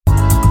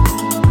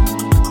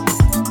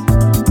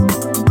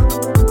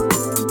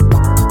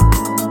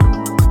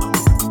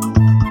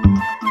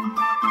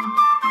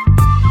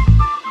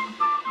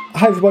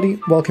Hi everybody,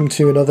 welcome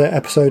to another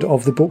episode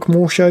of the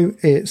Bookmore Show.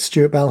 It's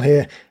Stuart Bell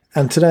here,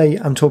 and today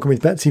I'm talking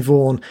with Betsy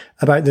Vaughan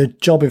about the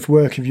job of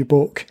work of your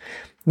book.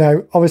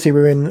 Now, obviously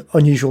we're in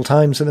unusual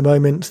times at the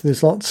moment.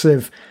 There's lots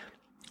of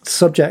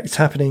subjects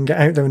happening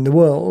out there in the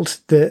world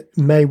that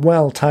may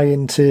well tie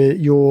into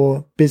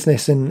your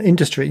business and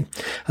industry.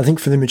 I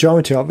think for the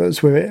majority of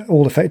us, we're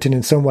all affected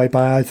in some way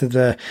by either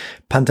the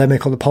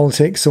pandemic or the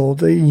politics or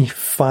the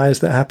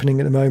fires that are happening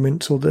at the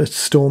moment or the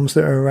storms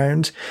that are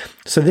around.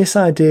 So this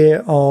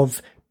idea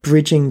of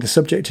bridging the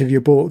subject of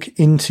your book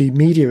into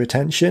media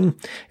attention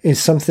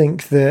is something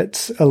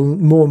that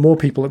more and more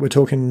people that we're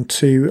talking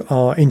to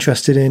are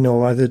interested in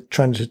or either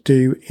trying to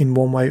do in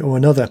one way or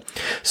another.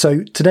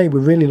 So today we're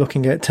really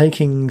looking at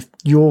taking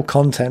your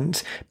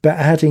content but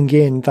adding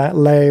in that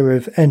layer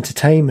of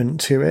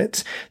entertainment to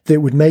it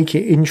that would make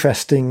it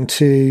interesting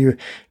to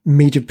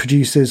media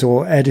producers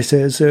or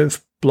editors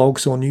of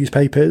blogs or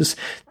newspapers,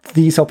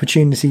 these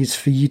opportunities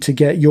for you to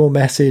get your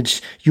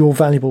message, your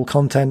valuable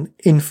content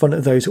in front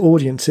of those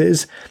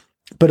audiences,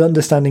 but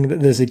understanding that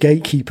there's a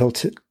gatekeeper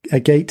to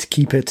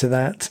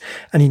that,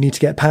 and you need to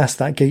get past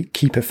that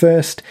gatekeeper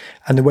first.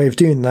 And the way of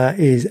doing that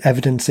is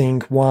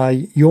evidencing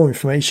why your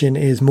information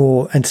is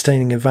more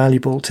entertaining and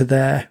valuable to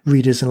their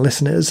readers and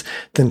listeners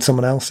than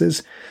someone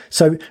else's.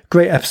 So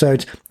great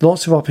episode,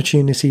 lots of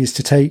opportunities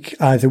to take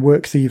either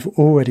work that you've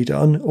already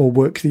done or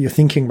work that you're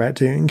thinking about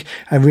doing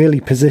and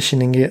really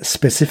positioning it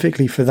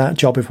specifically for that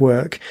job of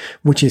work,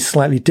 which is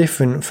slightly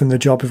different from the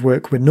job of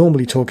work we're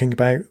normally talking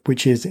about,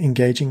 which is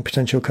engaging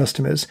potential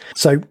customers.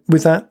 So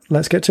with that,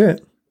 let's get to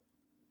it.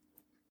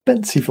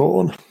 Betsy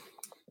Vaughan.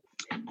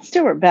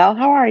 Stuart Bell,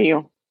 how are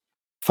you?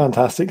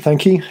 Fantastic,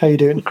 thank you. How are you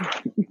doing?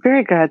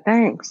 Very good,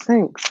 thanks.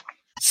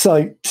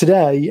 So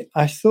today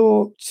I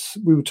thought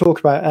we would talk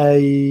about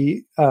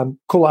a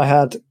call I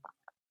had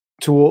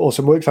or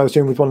some work that I was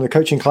doing with one of the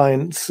coaching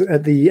clients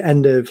at the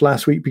end of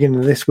last week, beginning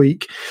of this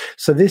week.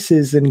 So this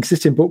is an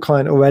existing book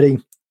client already.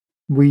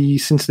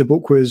 Since the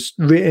book was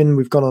written,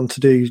 we've gone on to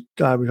do,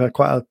 we've had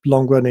quite a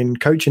long run in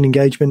coaching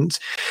engagements.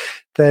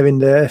 They're in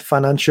the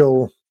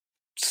financial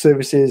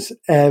services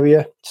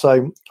area.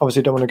 So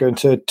obviously don't want to go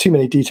into too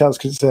many details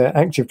because it's an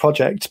active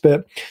project,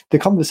 but the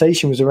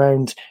conversation was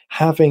around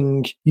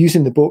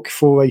using the book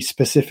for a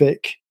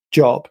specific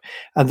job.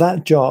 And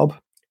that job,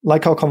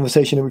 like our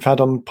conversation that we've had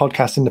on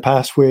podcasts in the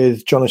past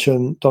with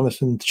Jonathan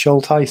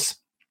Schulteis,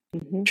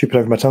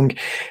 tripping over my tongue,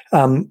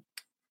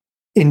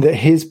 in that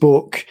his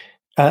book,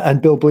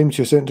 and Bill Bloom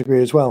to a certain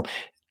degree as well,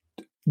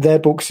 their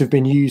books have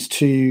been used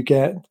to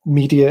get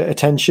media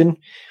attention.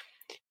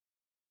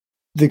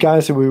 The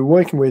guys that we were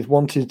working with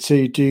wanted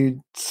to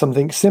do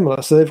something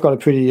similar. So they've got a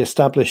pretty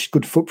established,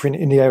 good footprint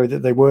in the area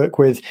that they work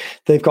with.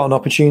 They've got an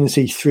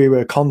opportunity through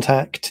a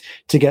contact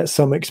to get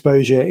some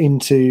exposure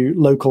into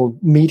local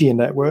media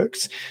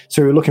networks.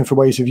 So we're looking for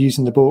ways of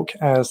using the book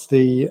as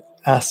the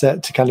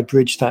asset to kind of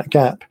bridge that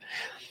gap.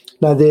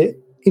 Now,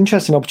 the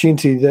interesting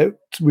opportunity that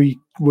we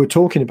were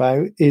talking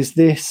about is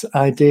this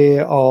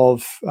idea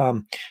of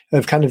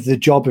kind of the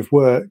job of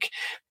work.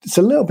 It's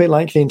a little bit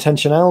like the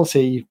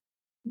intentionality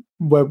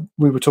where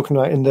we were talking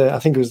about I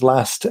think it was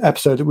last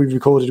episode that we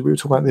recorded, we were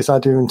talking about this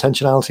idea of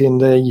intentionality and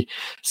the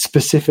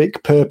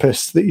specific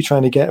purpose that you're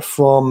trying to get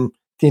from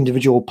the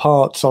individual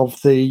parts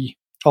of the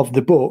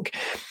book.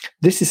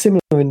 This is similar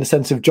in the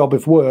sense of job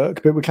of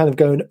work, but we're kind of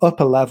going up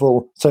a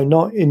level. So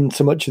not in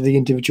so much of the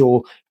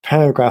individual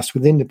paragraphs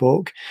within the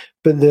book,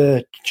 but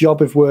the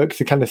job of work,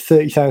 the kind of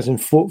 30,000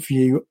 foot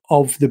view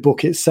of the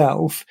book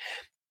itself,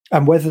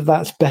 and whether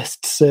that's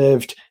best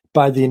served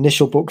by the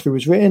initial book that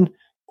was written,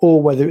 or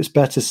whether it's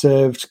better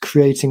served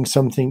creating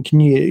something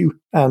new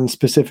and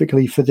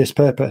specifically for this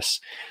purpose.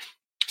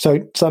 So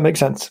does that make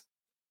sense?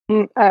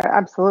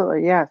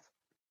 Absolutely, yes.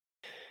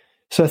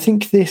 So I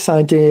think this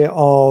idea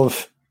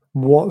of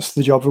what's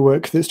the job of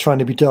work that's trying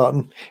to be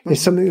done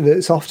is something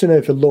that's often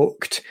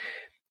overlooked,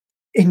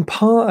 in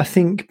part, I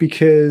think,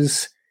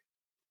 because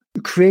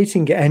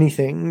creating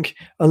anything,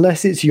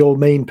 unless it's your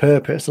main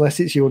purpose, unless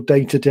it's your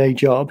day-to-day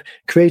job,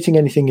 creating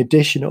anything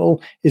additional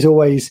is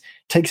always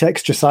takes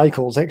extra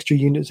cycles, extra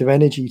units of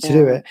energy to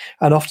do it.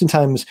 And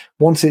oftentimes,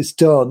 once it's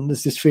done,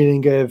 there's this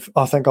feeling of,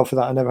 oh, thank God for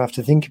that, I never have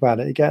to think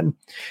about it again,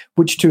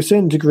 which to a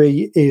certain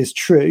degree is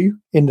true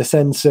in the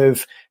sense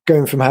of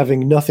going from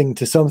having nothing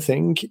to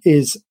something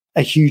is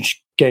a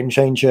huge game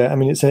changer. I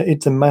mean,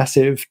 it's a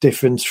massive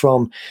difference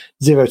from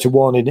 0 to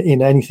 1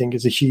 in anything.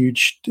 Is a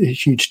huge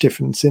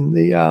difference in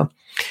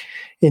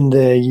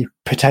the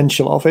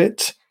potential of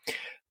it.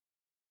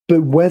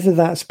 But whether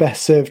that's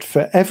best served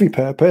for every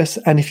purpose,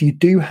 and if you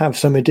do have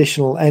some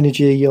additional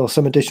energy or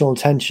some additional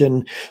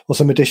attention or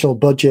some additional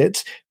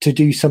budget to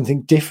do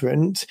something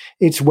different,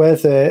 it's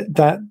whether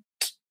that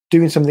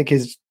doing something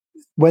is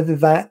whether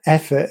that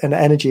effort and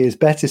energy is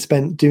better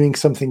spent doing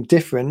something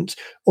different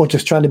or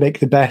just trying to make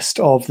the best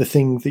of the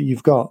thing that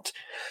you've got.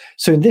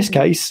 So in this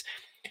case,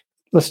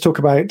 let's talk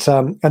about,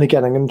 and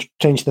again, I'm going to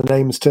change the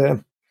names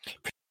to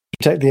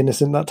protect the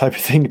innocent, that type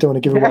of thing. Don't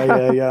want to give away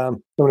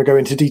don't want to go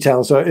into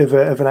details of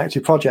an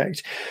active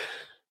project.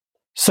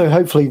 So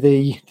hopefully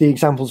the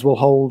examples will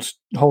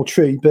hold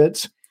true.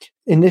 But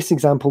in this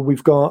example,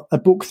 we've got a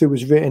book that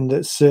was written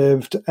that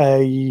served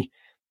a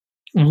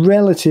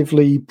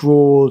relatively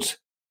broad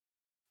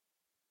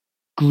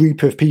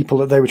group of people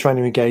that they were trying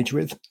to engage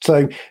with.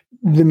 So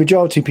the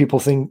majority of people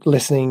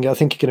listening, I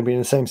think, are going to be in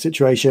the same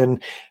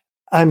situation.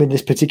 I'm in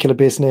this particular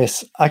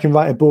business. I can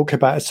write a book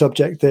about a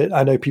subject that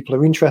I know people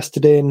are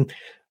interested in.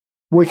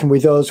 Working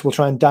with us, we'll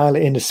try and dial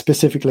it in as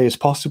specifically as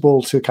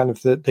possible to kind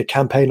of the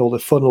campaign or the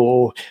funnel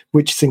or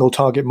which single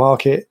target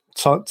market,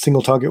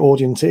 single target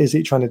audience it is that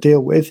you're trying to deal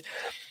with.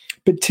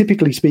 But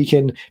typically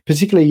speaking,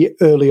 particularly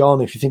early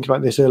on, if you think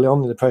about this early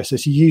on in the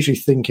process, you're usually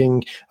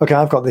thinking, okay,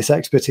 I've got this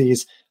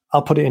expertise,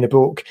 I'll put it in a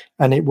book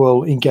and it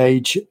will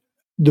engage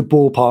the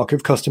ballpark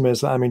of customers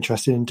that I'm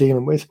interested in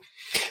dealing with.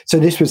 So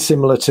this was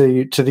similar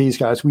to these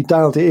guys. We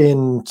dialed it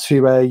in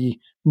to a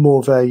more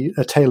of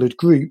a tailored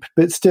group,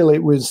 but still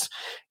it's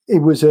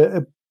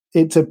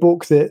a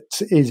book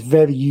that is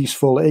very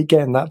useful at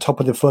getting that top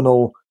of the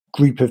funnel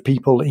group of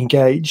people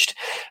engaged.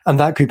 And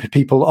that group of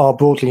people are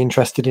broadly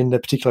interested in the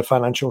particular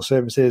financial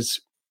service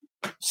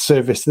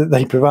that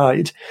they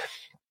provide.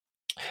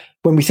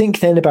 When we think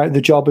then about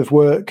the job of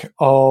work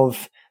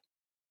of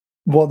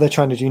what they're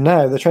trying to do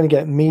now, they're trying to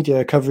get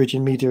media coverage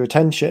and media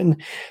attention.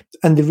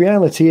 And the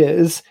reality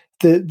is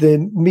that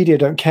the media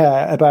don't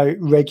care about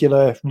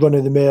regular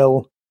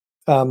run-of-the-mill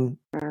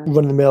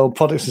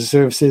products and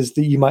services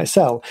that you might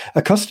sell.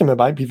 A customer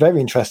might be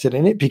very interested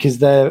in it because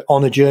they're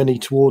on a journey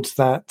towards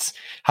that,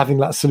 having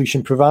that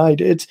solution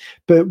provided.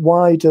 But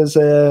why does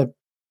a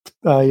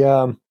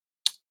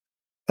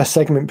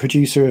segment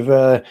producer of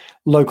a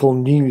local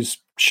news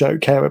show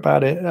care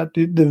about it?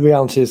 The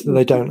reality is that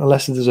they don't,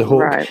 unless there's a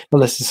hook, Right.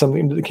 unless there's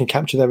something that can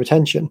capture their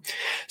attention.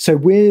 So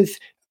with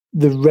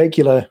the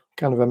regular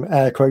kind of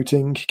air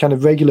quoting kind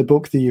of regular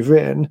book that you've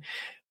written,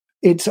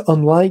 it's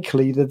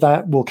unlikely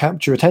that will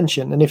capture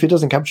attention. And if it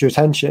doesn't capture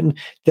attention,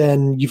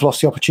 then you've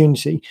lost the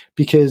opportunity,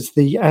 because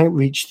the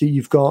outreach that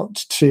you've got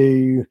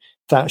to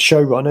that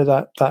showrunner,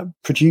 that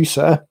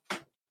producer,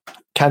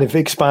 kind of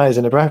expires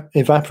and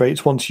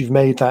evaporates once you've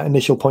made that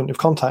initial point of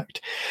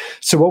contact.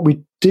 So what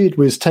we did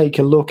was take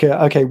a look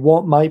at, okay,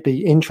 what might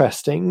be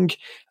interesting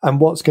and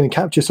what's going to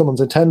capture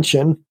someone's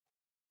attention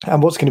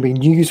and what's going to be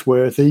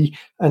newsworthy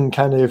and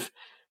kind of,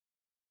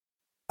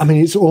 I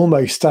mean, it's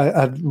almost,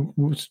 I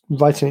was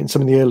writing it in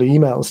some of the early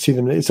emails to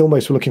them, it's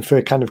almost looking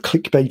for kind of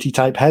clickbaity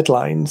type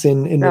headlines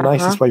in the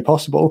nicest way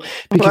possible,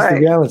 because the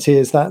reality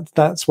is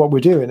that's what we're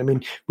doing. I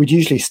mean, we'd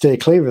usually steer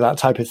clear of that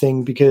type of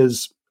thing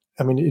because,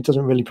 I mean, it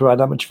doesn't really provide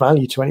that much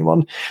value to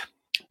anyone.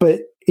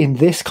 But in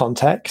this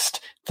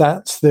context,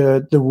 that's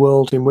the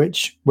world in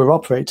which we're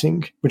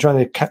operating. We're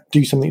trying to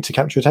do something to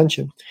capture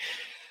attention.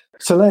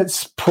 So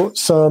let's put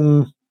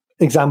some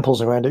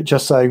examples around it,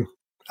 just so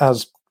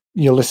as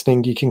you're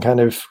listening, you can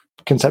kind of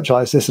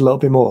conceptualize this a little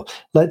bit more.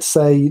 Let's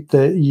say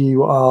that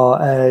you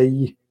are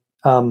a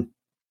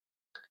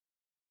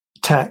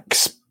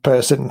tax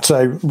person.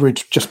 So we're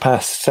just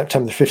past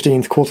September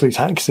 15th, quarterly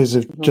taxes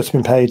have just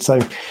been paid. So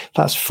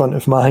that's front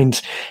of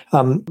mind.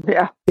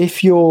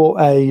 If you're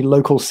a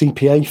local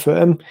CPA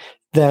firm,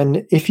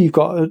 then if you've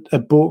got a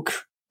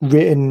book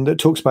written that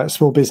talks about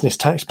small business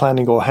tax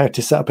planning or how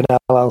to set up an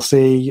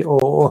LLC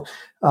or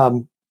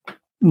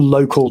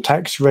local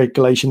tax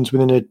regulations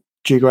within a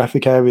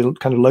geographic area,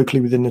 kind of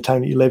locally within the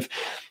town that you live,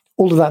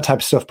 all of that type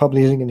of stuff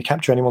probably isn't going to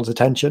capture anyone's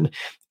attention.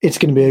 It's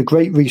going to be a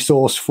great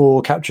resource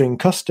for capturing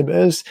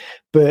customers,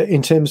 but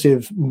in terms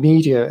of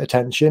media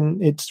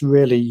attention, it's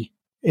really,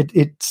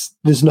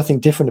 there's nothing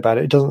different about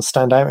it. It doesn't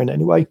stand out in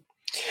any way.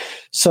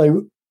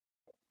 So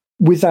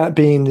with that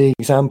being the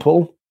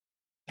example,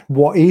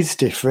 what is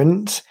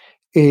different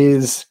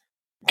is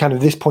kind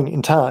of this point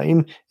in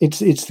time, it's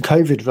the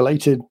COVID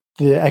related,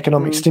 the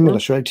economic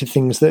stimulus related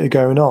things that are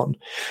going on.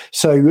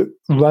 So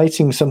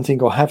writing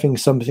something or having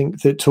something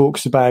that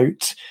talks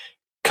about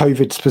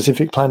COVID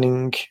specific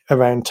planning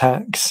around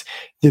tax,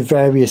 the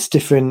various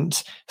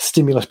different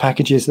stimulus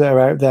packages that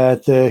are out there,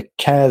 the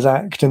CARES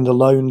Act and the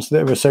loans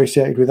that are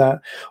associated with that,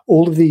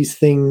 all of these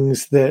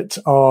things that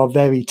are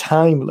very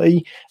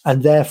timely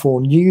and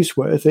therefore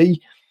newsworthy,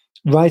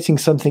 writing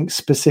something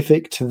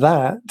specific to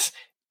that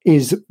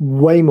is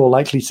way more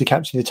likely to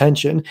capture the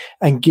attention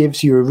and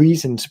gives you a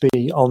reason to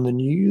be on the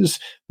news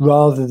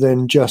rather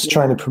than just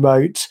trying to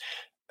promote,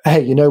 hey,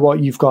 you know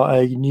what, you've got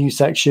a news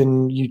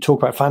section, you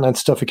talk about finance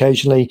stuff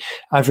occasionally.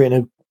 I've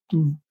written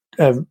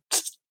a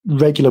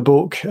regular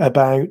book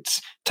about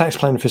tax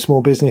planning for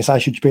small business. I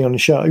should be on the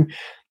show.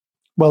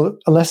 Well,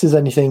 unless there's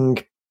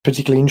anything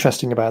particularly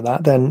interesting about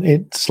that, then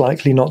it's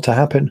likely not to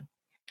happen.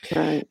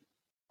 Right.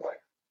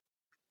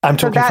 I'm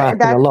talking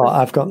fast a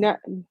lot. I've got. No,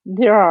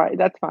 you're all right.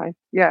 That's fine.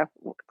 Yeah.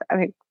 I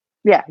mean,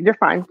 yeah, you're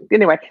fine.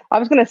 Anyway, I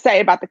was going to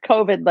say about the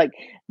COVID, like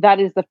that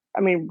is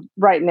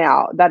right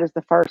now, that is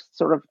the first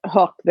sort of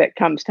hook that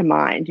comes to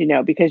mind,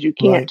 because you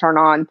can't turn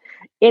on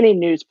any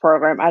news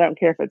program. I don't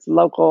care if it's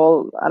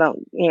local. I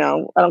don't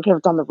care if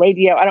it's on the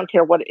radio. I don't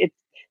care what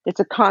it's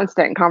a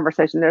constant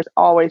conversation. There's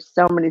always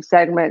so many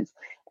segments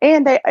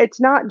And it's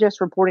not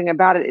just reporting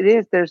about it. It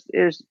is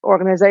there's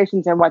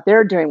organizations and what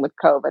they're doing with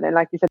COVID, and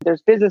like you said,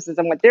 there's businesses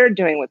and what they're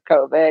doing with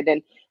COVID,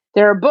 and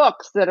there are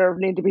books that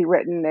need to be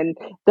written and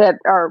that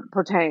are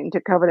pertaining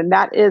to COVID, and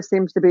that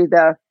seems to be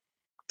the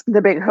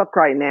big hook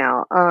right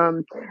now.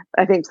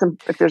 I think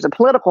if there's a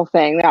political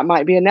thing, that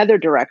might be another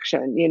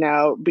direction,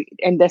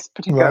 in this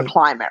particular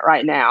climate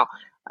right now,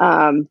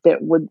 that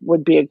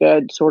would be a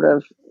good sort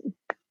of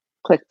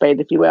clickbait,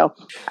 if you will.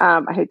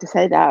 I hate to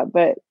say that,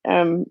 but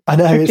I know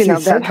it's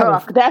that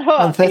hook.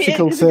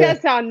 Antithetical it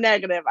does sound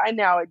negative. I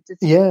know it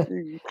just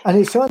and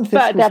it's so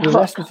antithetical to the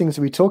rest of the things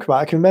that we talk about.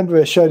 I can remember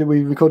a show that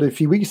we recorded a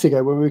few weeks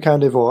ago where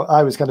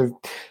I was kind of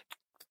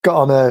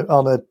got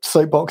on a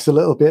soapbox a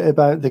little bit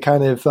about the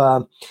kind of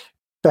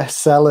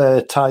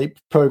bestseller type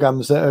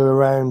programs that are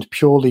around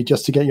purely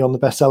just to get you on the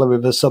bestseller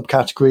of a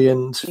subcategory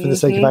and for the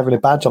sake of having a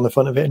badge on the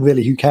front of it, and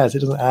really who cares, it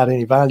doesn't add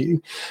any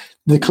value.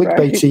 The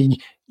clickbaity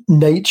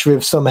nature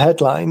of some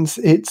headlines,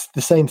 it's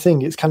the same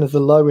thing. It's kind of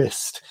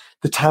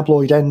the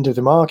tabloid end of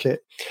the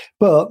market.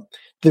 But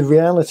the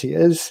reality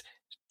is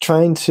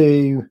trying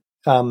to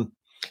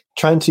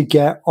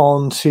get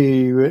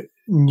onto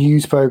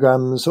news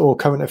programs or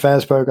current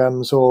affairs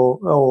programs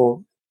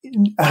or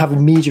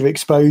have media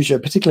exposure,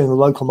 particularly in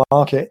the local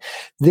market.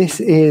 This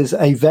is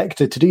a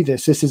vector to do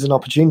this. This is an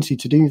opportunity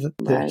to do this.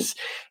 Right.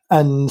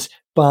 And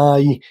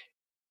by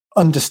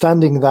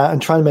understanding that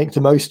and trying to make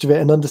the most of it,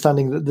 and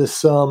understanding that there's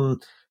some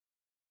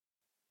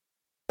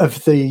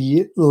of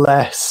the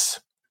less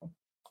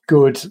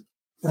good,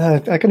 I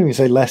can't even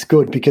say less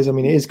good, because I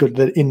mean it is good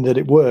that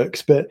it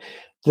works, but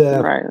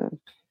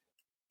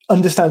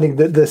understanding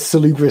that the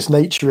salubrious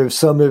nature of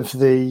some of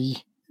the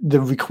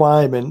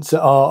requirements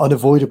are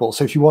unavoidable.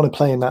 So if you want to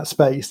play in that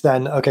space,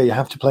 then okay, you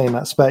have to play in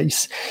that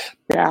space.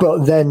 Yeah.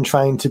 But then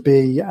trying to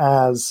be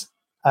as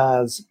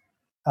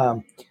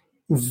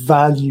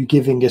value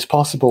giving as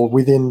possible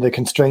within the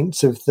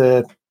constraints of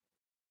the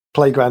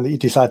playground that you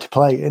decide to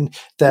play in,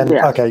 then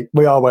okay,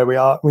 we are where we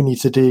are. We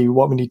need to do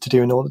what we need to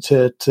do in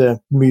order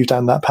to move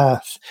down that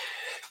path.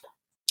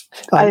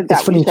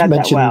 It's funny you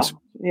mentioned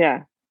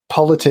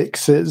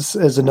politics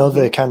as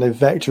another kind of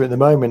vector at the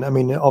moment. I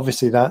mean,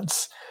 obviously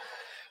that's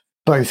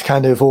both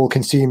kind of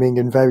all-consuming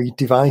and very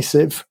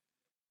divisive.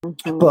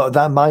 But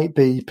that might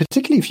be,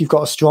 particularly if you've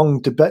got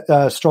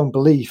a strong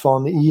belief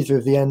on either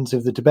of the ends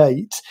of the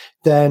debate,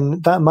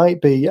 then that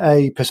might be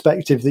a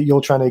perspective that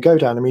you're trying to go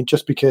down. I mean,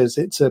 just because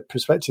it's a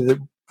perspective that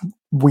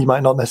we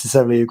might not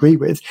necessarily agree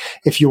with,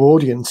 if your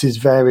audience is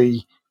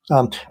very,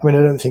 I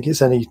don't think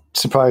it's any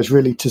surprise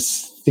really to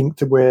think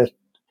that we're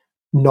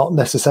not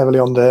necessarily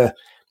on the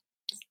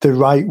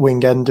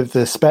right-wing end of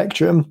the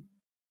spectrum.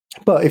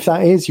 But if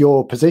that is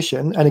your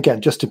position, and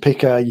again, just to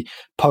pick a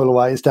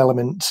polarized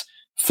element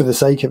for the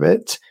sake of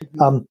it,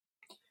 but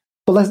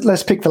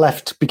let's pick the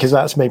left, because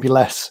that's maybe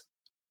less,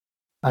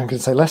 I'm going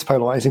to say less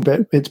polarizing,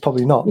 but it's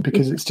probably not,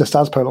 because it's just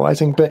as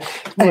polarizing. But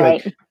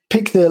anyway,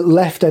 pick the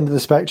left end of the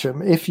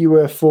spectrum. If you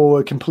were for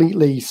a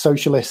completely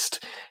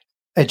socialist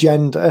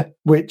agenda,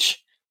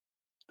 which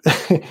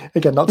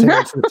again, not to go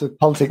into the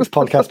politics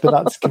podcast, but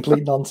that's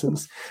complete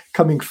nonsense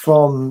coming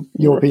from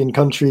European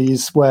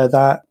countries where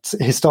that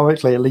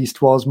historically at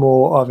least was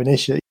more of an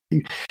issue.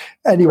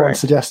 Anyone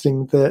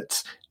suggesting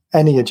that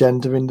any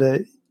agenda in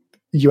the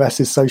US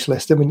is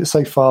socialist, I mean, it's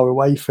so far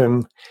away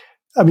from,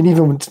 I mean,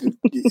 even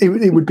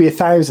it would be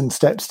 1,000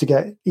 steps to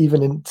get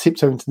even in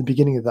tiptoe into the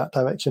beginning of that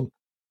direction.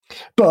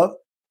 But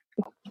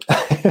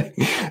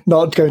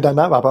not going down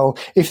that rabbit hole.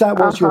 If that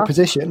was your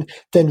position,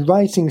 then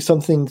writing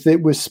something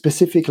that was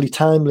specifically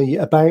timely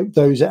about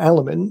those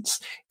elements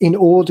in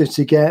order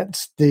to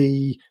get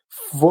the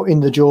foot in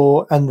the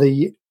door and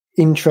the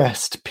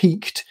interest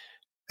peaked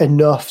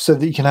enough so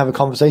that you can have a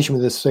conversation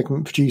with a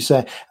segment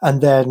producer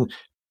and then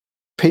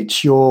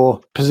pitch your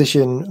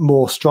position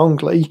more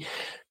strongly.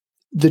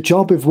 The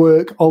job of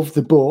work of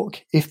the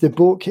book, if the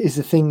book is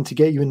the thing to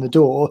get you in the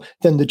door,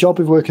 then the job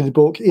of work of the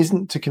book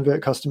isn't to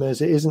convert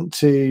customers. It isn't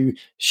to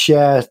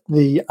share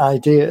the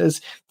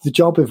ideas. The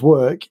job of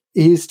work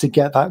is to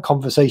get that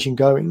conversation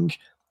going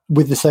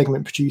with the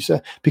segment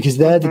producer, because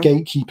they're the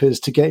gatekeepers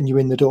to getting you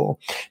in the door.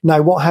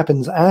 Now, what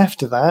happens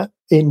after that,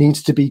 it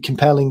needs to be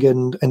compelling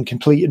and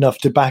complete enough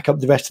to back up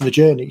the rest of the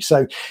journey.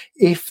 So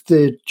if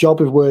the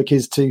job of work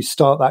is to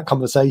start that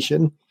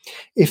conversation,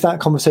 if that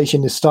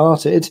conversation is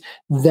started,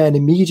 then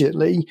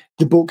immediately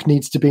the book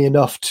needs to be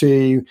enough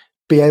to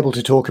be able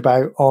to talk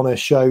about on a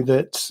show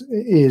that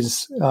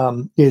is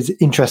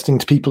interesting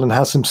to people and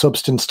has some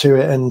substance to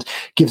it and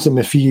gives them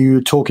a few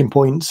talking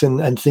points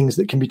and things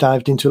that can be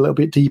dived into a little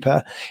bit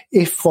deeper.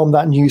 If from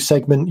that news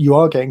segment you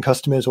are getting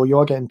customers or you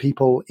are getting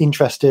people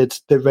interested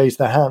that raise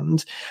their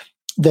hand,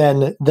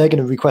 then they're going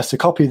to request a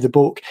copy of the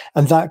book,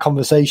 and that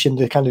conversation,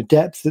 the kind of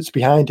depth that's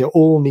behind it,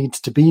 all needs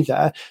to be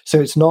there. So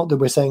it's not that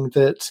we're saying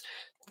that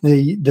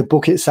the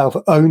book itself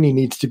only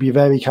needs to be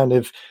very kind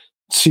of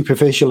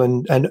superficial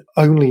and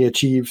only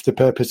achieve the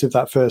purpose of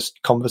that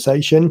first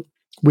conversation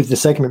with the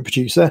segment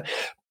producer.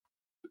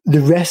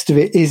 The rest of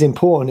it is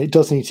important. It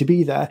does need to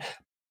be there.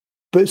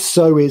 but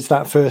so is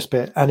that first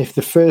bit. And if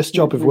the first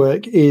job of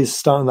work is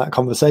starting that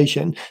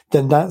conversation,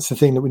 then that's the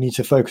thing that we need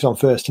to focus on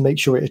first to make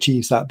sure it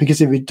achieves that.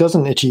 Because if it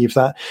doesn't achieve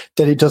that,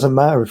 then it doesn't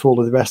matter if all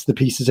of the rest of the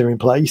pieces are in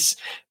place.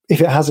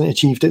 If it hasn't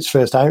achieved its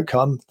first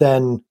outcome,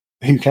 then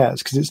who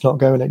cares? Because it's not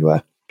going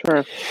anywhere. Sure.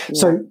 Yeah.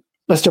 So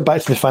let's jump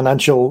back to the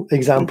financial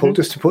example,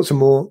 just to put some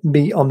more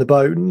meat on the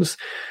bones.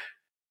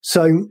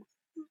 So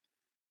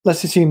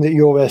let's assume that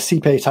you're a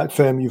CPA type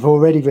firm. You've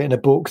already written a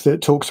book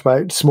that talks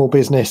about small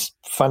business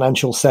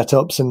financial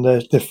setups and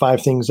the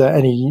 5 things that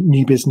any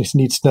new business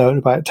needs to know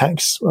about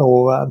tax,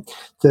 or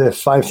the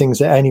 5 things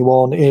that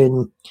anyone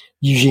in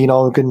Eugene,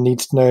 Oregon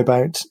needs to know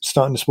about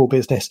starting a small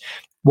business.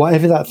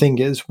 Whatever that thing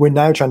is, we're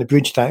now trying to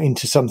bridge that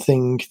into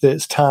something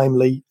that's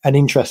timely and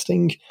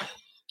interesting.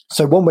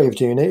 So one way of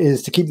doing it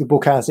is to keep the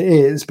book as it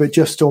is, but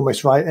just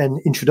almost write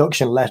an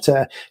introduction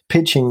letter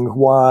pitching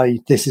why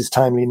this is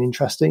timely and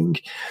interesting.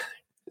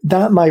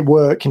 That might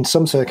work in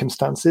some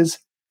circumstances.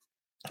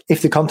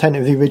 If the content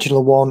of the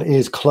original one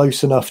is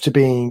close enough to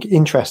being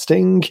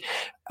interesting,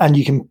 and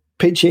you can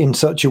pitch it in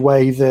such a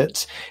way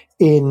that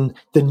in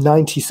the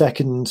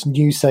 90-second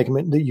news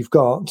segment that you've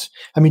got,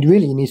 I mean,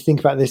 really, you need to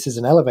think about this as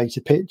an elevator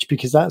pitch,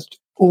 because that's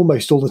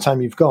almost all the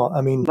time you've got.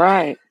 I mean,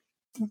 right.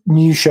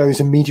 News shows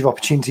and media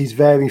opportunities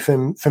vary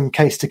from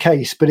case to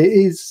case, but it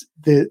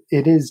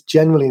is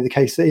generally the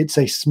case that it's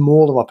a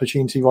smaller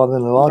opportunity rather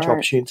than a larger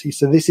opportunity.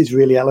 So this is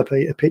really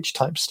elevator pitch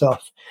type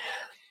stuff.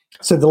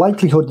 So the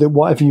likelihood that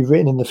whatever you've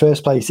written in the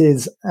first place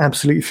is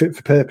absolutely fit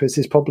for purpose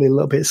is probably a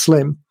little bit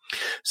slim.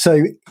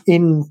 So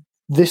in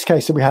this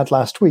case that we had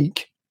last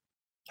week,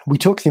 we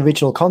took the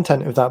original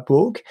content of that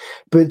book,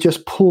 but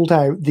just pulled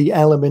out the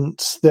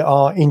elements that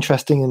are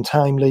interesting and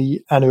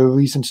timely and are a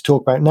reason to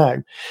talk about now.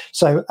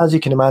 So as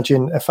you can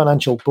imagine, a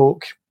financial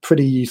book,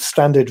 pretty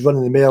standard run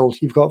of the mill.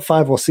 You've got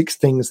 5 or 6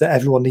 things that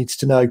everyone needs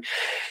to know,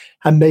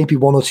 and maybe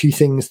 1 or 2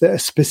 things that are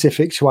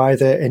specific to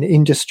either an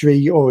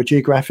industry or a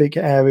geographic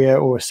area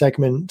or a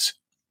segment,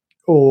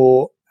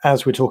 or,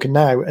 as we're talking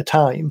now, a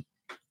time.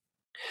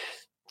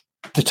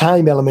 The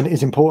time element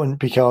is important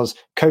because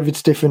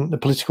COVID's different, the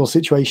political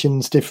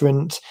situation's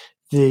different,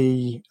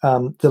 the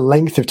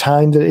length of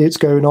time that it's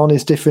going on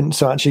is different.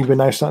 So actually, we're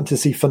now starting to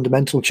see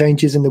fundamental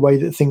changes in the way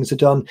that things are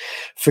done.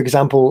 For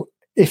example,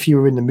 if you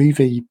were in the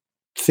movie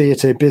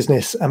theatre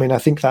business, I mean, I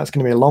think that's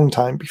going to be a long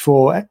time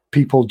before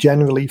people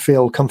generally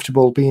feel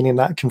comfortable being in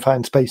that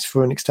confined space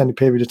for an extended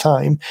period of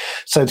time.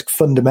 So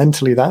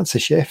fundamentally, that's a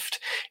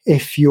shift.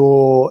 If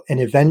you're an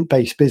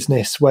event-based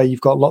business where you've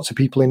got lots of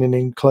people in an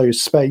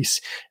enclosed space,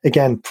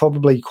 again,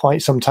 probably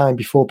quite some time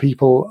before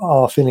people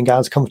are feeling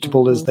as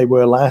comfortable as they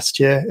were last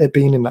year at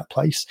being in that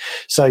place.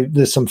 So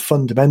there's some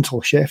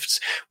fundamental shifts,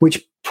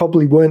 which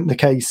probably weren't the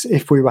case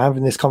if we were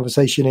having this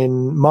conversation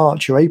in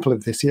March or April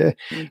of this year.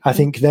 I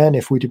think then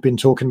if we'd have been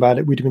talking about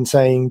it, we'd have been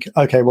saying,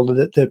 okay, well,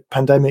 the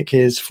pandemic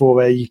is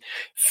for a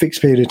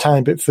fixed period of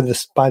time, but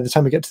by the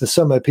time we get to the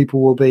summer,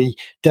 people will be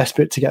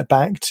desperate to get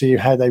back to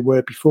how they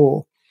were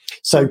before.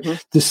 So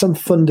there's some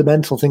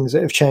fundamental things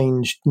that have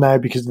changed now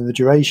because of the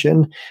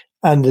duration,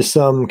 and there's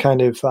some kind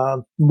of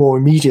more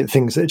immediate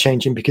things that are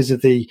changing because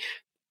of the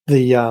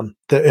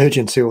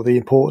urgency or the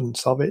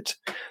importance of it.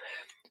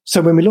 So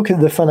when we look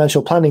at the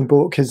financial planning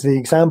book as the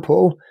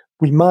example,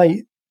 we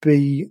might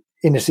be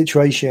in a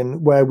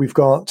situation where we've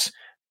got,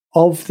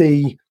 of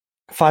the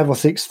 5 or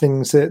 6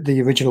 things that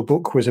the original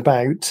book was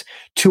about,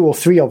 2 or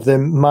 3 of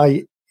them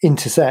might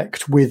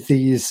intersect with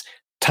these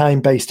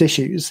time-based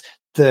issues,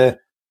 the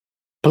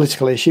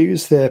political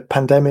issues, the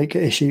pandemic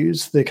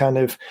issues, the kind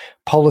of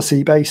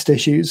policy-based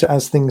issues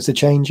as things are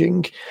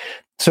changing.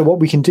 So what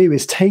we can do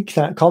is take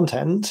that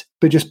content,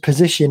 but just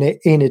position it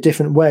in a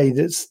different way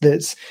that's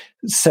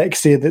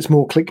sexier, that's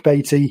more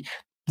clickbaity,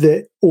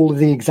 that all of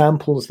the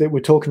examples that we're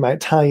talking about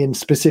tie in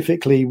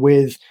specifically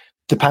with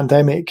the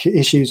pandemic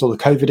issues or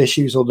the COVID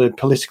issues or the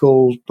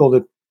political or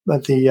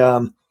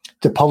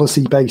the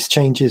policy-based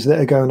changes that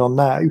are going on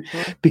now.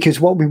 Because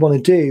what we want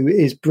to do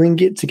is bring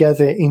it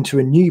together into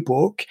a new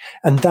book,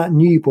 and that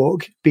new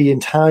book be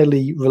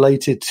entirely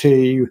related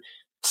to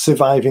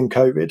surviving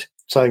COVID.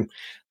 So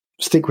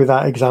stick with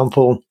that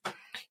example.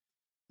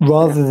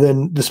 Rather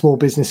than the small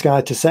business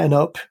guide to setting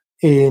up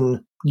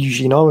in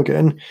Eugene,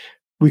 Oregon,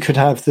 we could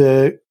have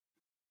the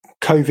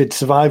COVID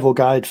survival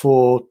guide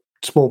for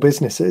small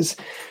businesses,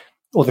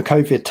 or the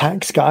COVID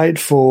tax guide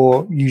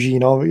for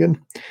Eugene,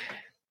 Oregon.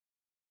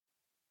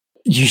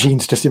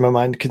 Eugene's just in my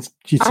mind because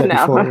you said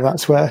before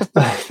that's where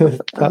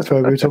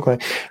we were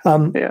talking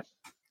about.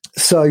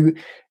 So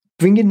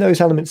bringing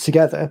those elements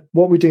together,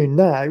 what we're doing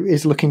now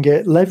is looking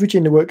at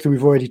leveraging the work that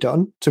we've already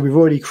done. So we've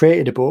already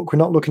created a book. We're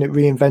not looking at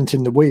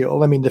reinventing the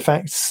wheel. I mean, the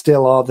facts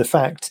still are the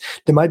facts.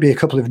 There might be a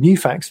couple of new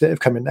facts that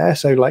have come in there.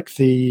 So like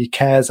the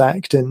CARES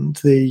Act and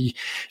the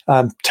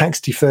tax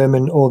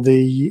deferment or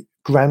the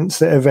grants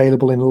that are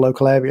available in the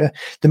local area.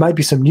 There might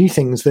be some new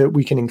things that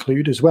we can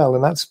include as well.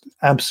 And that's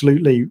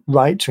absolutely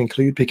right to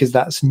include because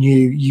that's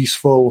new,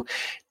 useful,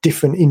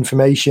 different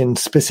information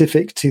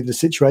specific to the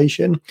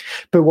situation.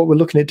 But what we're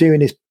looking at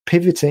doing is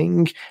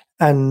pivoting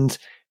and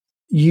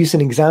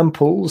using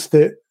examples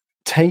that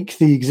take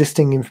the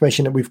existing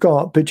information that we've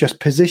got, but just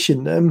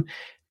position them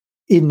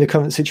in the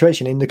current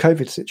situation, in the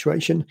COVID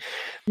situation.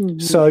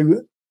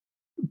 So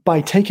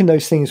by taking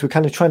those things, we're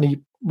kind of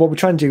what we're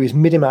trying to do is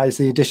minimize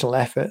the additional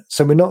effort.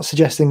 So we're not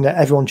suggesting that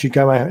everyone should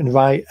go out and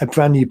write a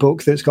brand new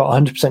book that's got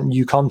 100%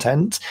 new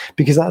content,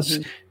 because that's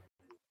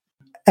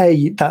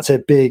that's a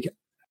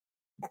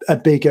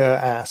bigger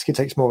ask. It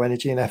takes more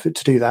energy and effort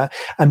to do that.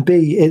 And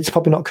B, it's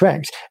probably not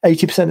correct.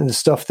 80% of the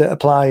stuff that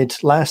applied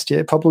last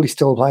year probably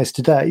still applies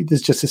today.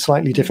 There's just a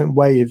slightly different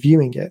way of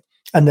viewing it.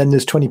 And then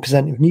there's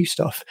 20% of new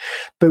stuff.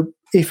 But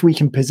if we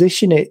can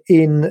position it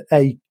in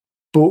a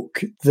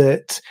book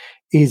that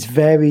is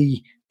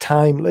very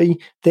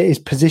timely, that is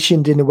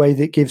positioned in a way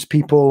that gives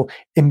people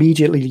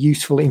immediately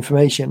useful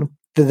information,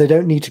 that they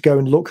don't need to go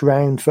and look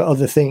around for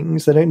other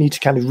things. They don't need to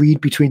kind of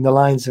read between the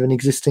lines of an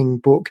existing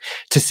book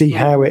to see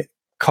how it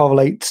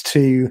correlates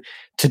to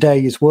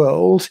today's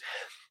world.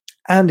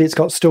 And it's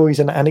got stories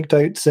and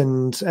anecdotes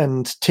and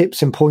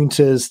tips and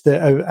pointers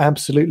that are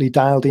absolutely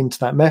dialed into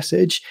that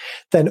message.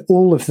 Then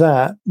all of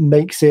that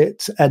makes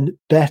it a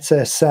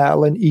better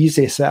sell, an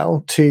easier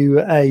sell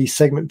to a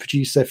segment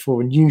producer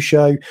for a new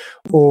show,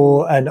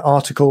 or an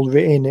article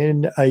written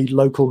in a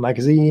local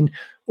magazine,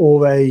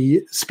 or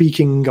a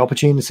speaking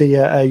opportunity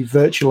at a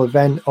virtual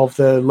event of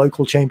the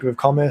local Chamber of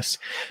Commerce,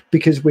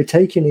 because we're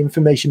taking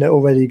information that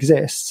already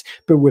exists,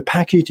 but we're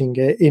packaging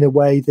it in a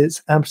way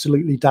that's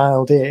absolutely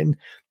dialed in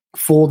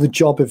for the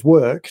job of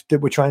work that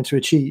we're trying to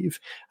achieve.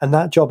 And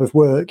that job of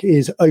work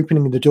is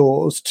opening the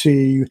doors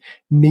to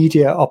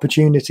media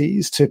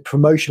opportunities, to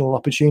promotional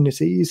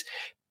opportunities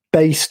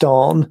based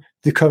on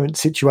the current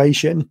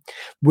situation.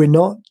 We're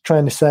not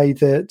trying to say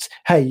that,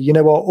 hey, you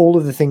know what, all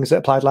of the things that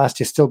applied last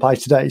year still apply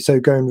today, so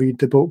go and read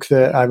the book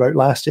that I wrote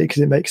last year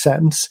because it makes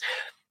sense.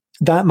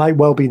 That might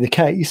well be the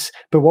case,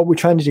 but what we're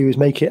trying to do is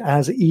make it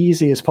as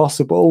easy as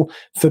possible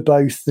for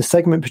both the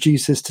segment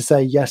producers to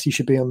say, yes, you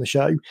should be on the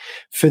show,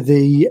 for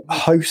the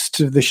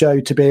host of the show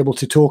to be able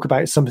to talk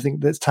about something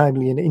that's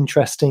timely and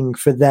interesting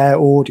for their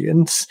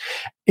audience.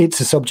 It's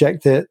a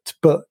subject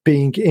but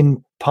being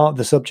in part of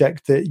the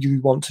subject that you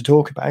want to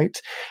talk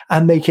about,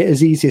 and make it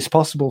as easy as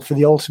possible for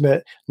the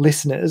ultimate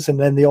listeners, and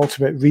then the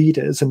ultimate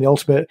readers, and the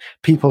ultimate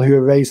people who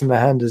are raising their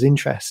hand as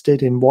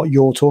interested in what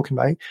you're talking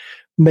about.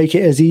 Make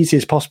it as easy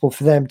as possible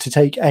for them to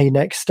take a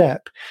next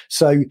step.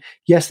 So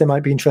yes, they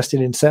might be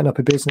interested in setting up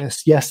a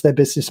business. Yes, their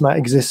business might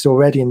exist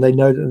already and they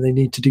know that they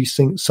need to do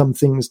some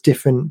things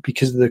different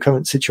because of the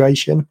current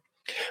situation.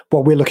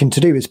 What we're looking to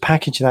do is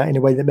package that in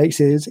a way that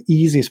makes it as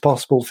easy as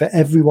possible for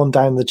everyone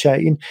down the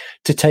chain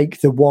to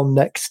take the one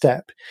next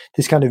step,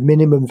 this kind of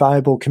minimum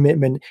viable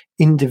commitment,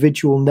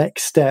 individual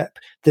next step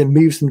that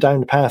moves them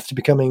down the path to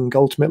becoming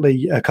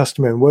ultimately a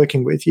customer and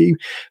working with you.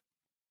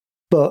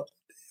 But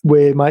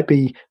we might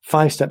be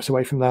 5 steps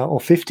away from that, or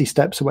 50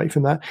 steps away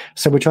from that.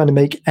 So we're trying to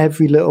make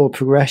every little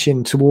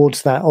progression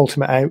towards that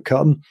ultimate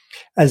outcome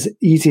as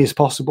easy as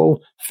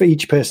possible for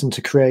each person to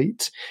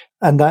create,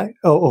 and that,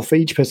 or for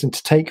each person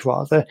to take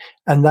rather.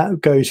 And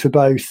that goes for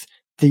both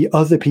the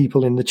other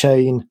people in the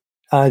chain,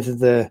 either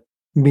the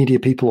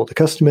media people or the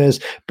customers,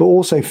 but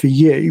also for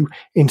you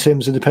in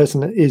terms of the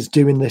person that is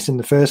doing this in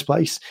the first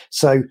place.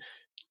 So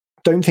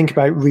don't think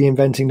about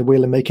reinventing the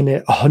wheel and making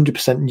it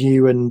 100%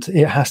 new and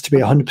it has to be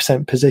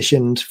 100%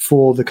 positioned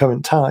for the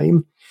current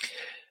time.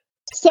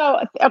 So,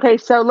 okay,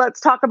 so let's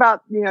talk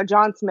about,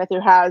 John Smith, who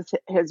has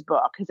his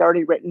book, his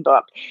already written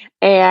book.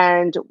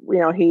 And,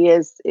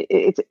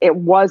 it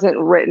wasn't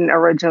written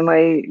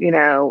originally,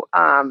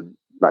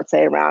 let's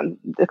say around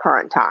the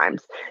current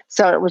times.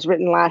 So it was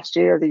written last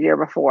year or the year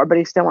before, but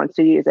he still wants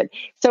to use it.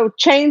 So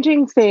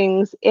changing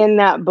things in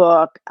that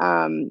book,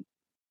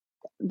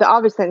 the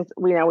obvious things,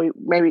 we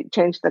maybe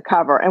changed the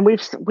cover, and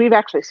we've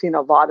actually seen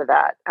a lot of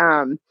that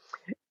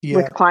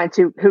with clients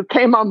who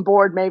came on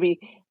board maybe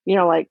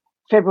like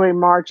February,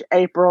 March,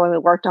 April, and we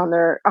worked on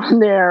their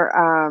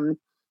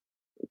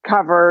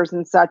covers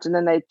and such, and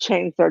then they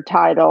changed their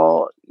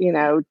title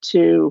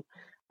to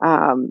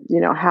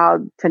how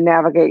to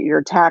navigate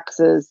your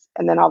taxes,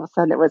 and then all of a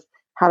sudden it was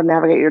how to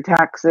navigate your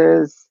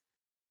taxes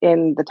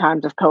in the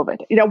times of COVID,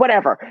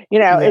 whatever,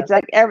 it's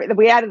like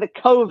we added the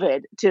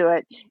COVID to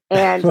it.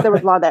 And there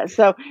was a lot of that.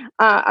 So,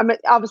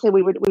 obviously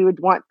we would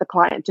want the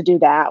client to do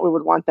that. We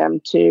would want them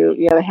to,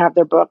 have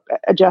their book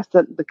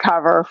adjusted, the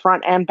cover,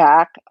 front and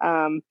back.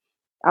 I'm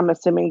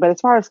assuming, but as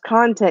far as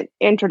content,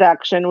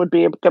 introduction would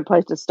be a good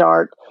place to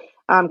start.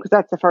 Cause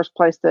that's the first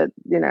place that,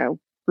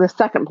 the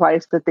second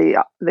place that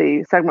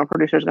the segment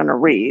producer is going to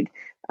read,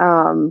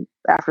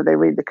 after they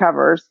read the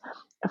covers,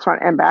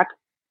 front and back.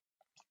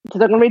 So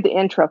they're going to read the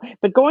intro,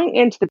 but going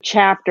into the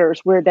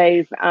chapters where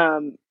they've, how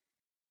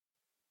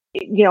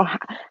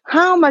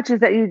much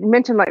is that? You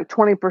mentioned like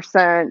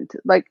 20%,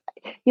 like,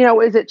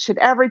 should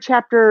every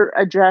chapter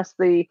address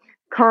the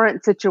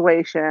current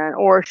situation,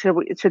 or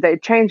should they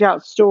change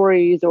out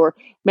stories, or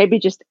maybe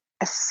just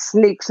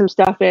sneak some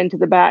stuff into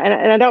the back?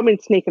 And I don't mean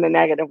sneak in a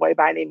negative way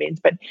by any means,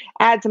 but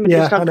add some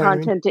additional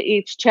content to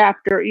each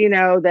chapter,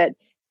 that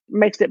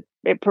makes it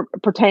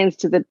pertains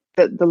to the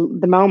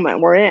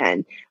moment we're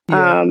in.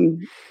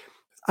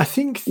 I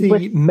think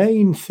the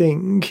main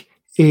thing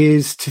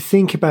is to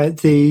think about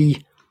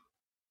the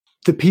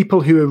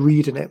people who are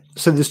reading it.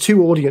 So there's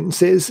two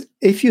audiences.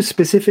 If you're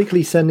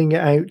specifically sending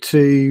it out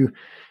to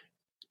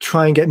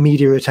try and get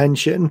media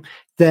attention,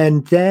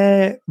 then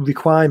their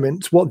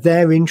requirements, what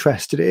they're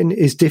interested in,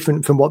 is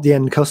different from what the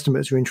end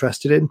customers are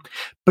interested in.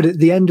 But at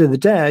the end of the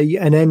day,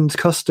 an end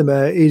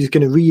customer is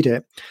going to read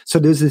it. So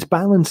there's this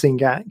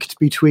balancing act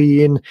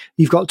between,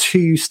 you've got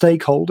two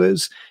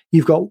stakeholders.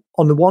 You've got,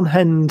 on the one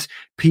hand,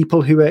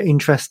 people who are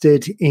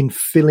interested in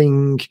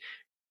filling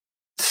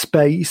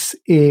space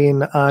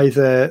in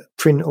either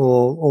print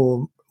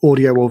or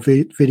audio or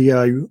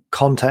video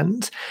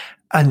content.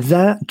 And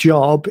that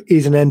job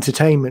is an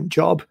entertainment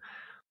job.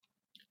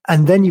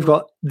 And then you've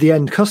got the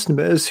end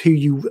customers who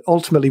you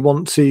ultimately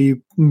want to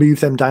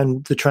move them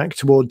down the track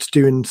towards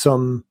doing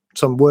some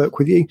work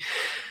with you.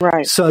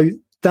 Right. So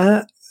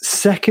that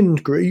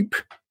second group,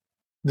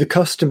 the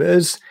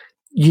customers,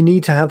 you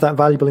need to have that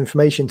valuable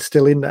information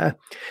still in there.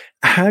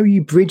 How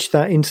you bridge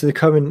that into the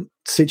current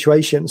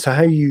situation, so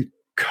how you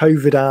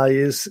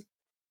COVIDize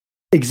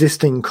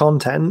existing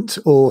content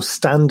or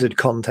standard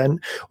content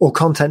or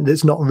content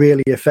that's not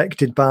really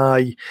affected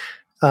by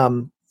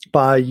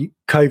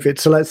COVID.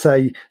 So let's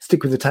say,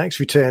 stick with the tax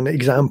return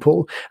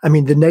example. I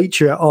mean, the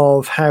nature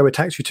of how a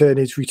tax return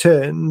is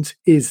returned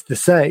is the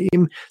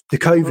same. The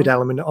COVID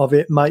element of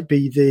it might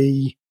be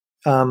the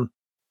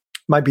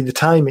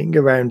timing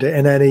around it,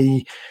 and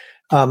any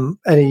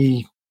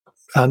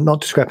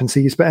not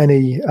discrepancies, but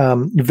any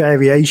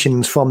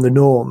variations from the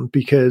norm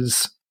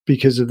because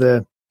of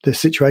the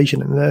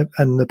situation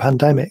and the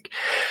pandemic.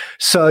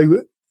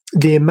 So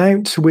the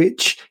amount to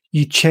which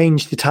you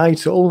change the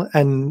title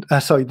and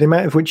the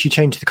amount of which you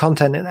change the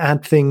content and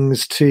add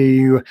things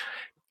to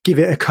give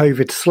it a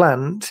COVID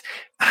slant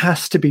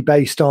has to be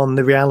based on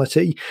the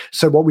reality.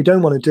 So what we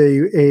don't want to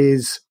do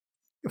is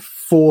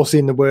force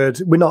in the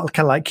word. We're not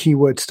kind of like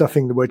keyword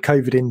stuffing the word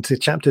COVID into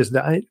chapters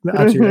that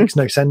actually makes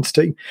no sense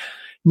to.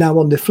 Now,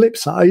 on the flip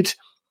side,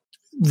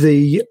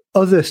 the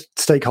other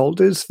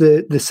stakeholders,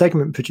 the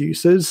segment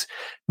producers,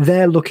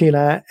 they're looking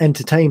at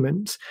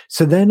entertainment.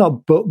 So they're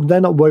not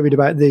worried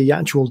about the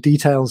actual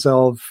details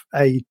of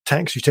a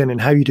tax return and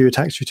how you do a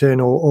tax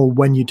return or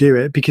when you do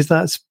it, because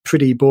that's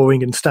pretty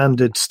boring and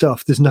standard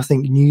stuff. There's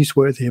nothing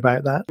newsworthy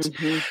about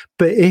that.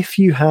 But if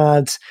you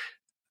had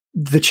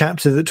the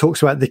chapter that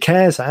talks about the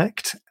CARES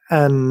Act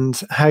and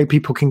how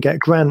people can get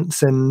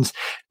grants, and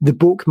the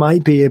book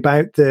might be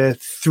about the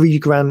three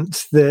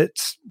grants the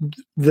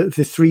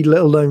three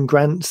little loan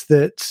grants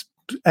that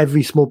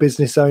every small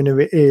business owner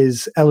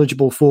is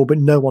eligible for, but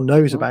no one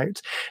knows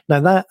about. Now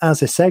that,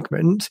 as a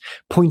segment,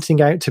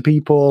 pointing out to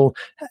people,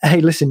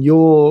 hey, listen,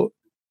 you're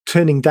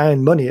turning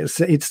down money. It's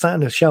sat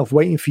on a shelf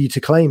waiting for you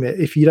to claim it.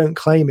 If you don't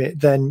claim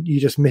it, then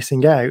you're just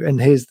missing out. And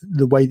here's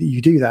the way that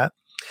you do that.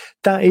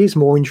 That is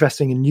more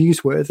interesting and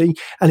newsworthy,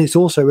 and it's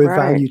also a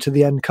value to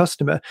the end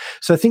customer.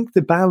 So I think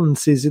the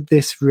balance is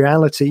this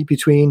reality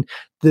between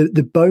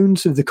the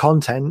bones of the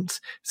content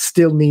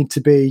still need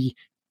to be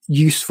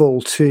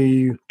useful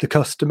to the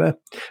customer,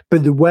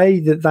 but the way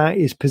that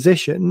is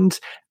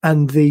positioned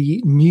and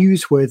the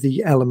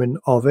newsworthy element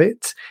of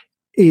it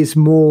is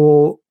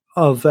more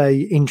of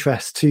a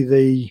interest to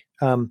the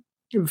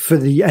for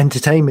the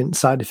entertainment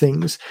side of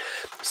things.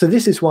 So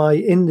this is why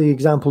in the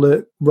example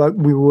that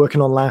we were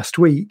working on last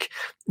week,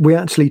 we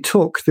actually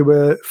there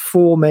were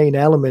four main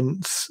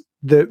elements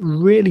that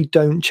really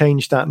don't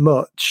change that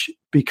much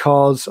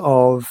because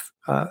of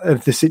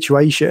the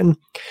situation.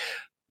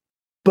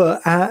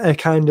 But at a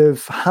kind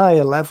of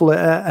higher level,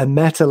 at a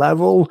meta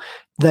level,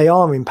 they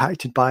are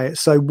impacted by it.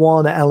 So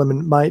one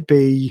element might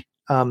be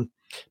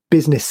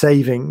business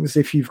savings.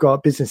 If you've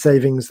got business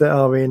savings that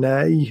are in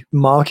a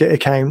market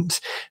account,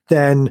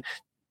 then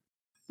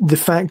the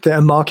fact that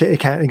a market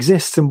account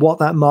exists and what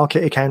that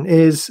market account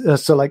is,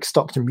 so like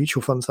stocks and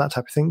mutual funds, that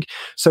type of thing.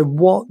 So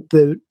what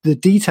the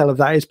detail of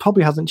that is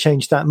probably hasn't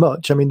changed that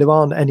much. I mean, there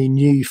aren't any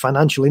new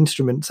financial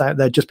instruments out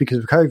there just because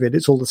of COVID.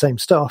 It's all the same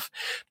stuff.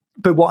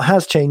 But what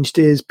has changed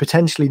is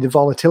potentially the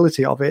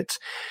volatility of it.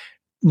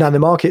 Now, the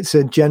markets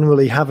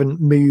generally haven't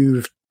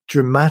moved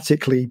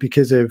dramatically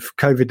because of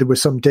COVID. There were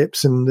some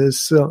dips, and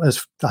there's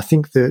as I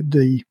think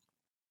the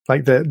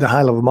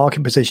high level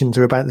market positions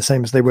are about the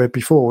same as they were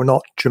before,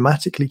 not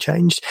dramatically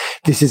changed.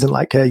 This isn't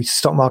like a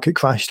stock market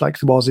crash like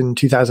there was in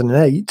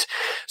 2008.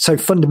 So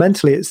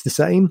fundamentally, it's the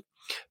same,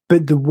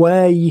 but the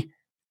way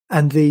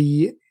and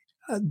the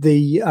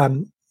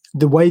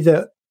way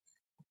that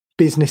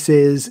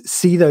businesses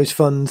see those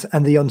funds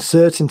and the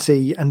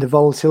uncertainty and the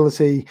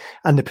volatility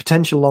and the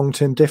potential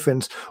long-term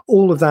difference,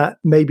 all of that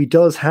maybe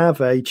does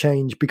have a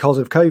change because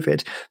of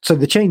COVID. So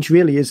the change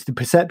really is the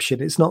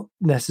perception. It's not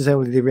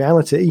necessarily the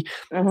reality.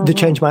 The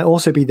change might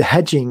also be the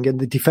hedging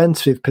and the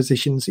defensive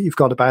positions that you've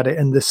got about it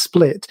and the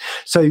split.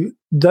 So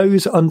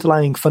those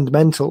underlying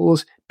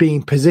fundamentals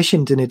being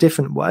positioned in a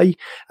different way,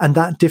 and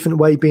that different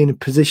way being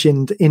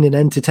positioned in an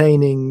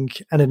entertaining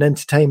and an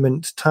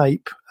entertainment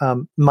type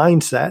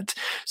mindset.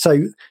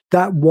 So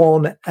that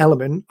one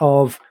element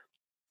of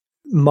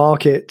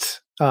market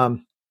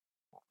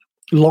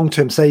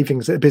long-term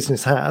savings that a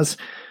business has,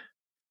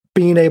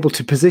 being able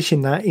to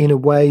position that in a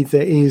way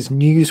that is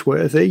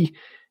newsworthy,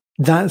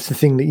 that's the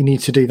thing that you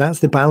need to do. That's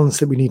the balance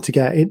that we need to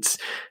get.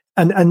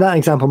 And that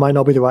example might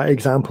not be the right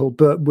example,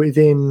 but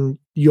within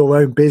your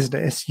own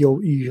business,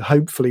 you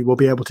hopefully will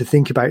be able to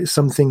think about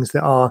some things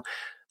that are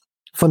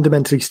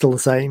fundamentally still the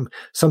same,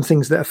 some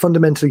things that are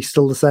fundamentally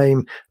still the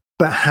same,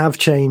 but have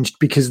changed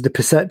because the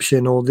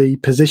perception or the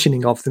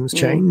positioning of them's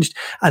changed,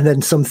 and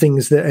then some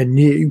things that are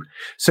new.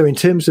 So in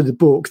terms of the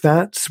book,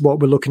 that's what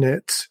we're looking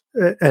at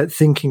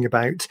thinking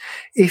about.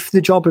 If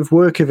the job of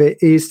work of it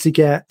is to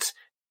get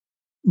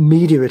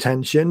media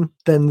attention,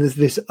 then there's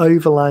this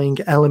overlying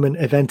element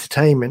of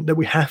entertainment that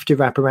we have to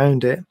wrap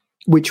around it,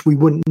 which we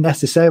wouldn't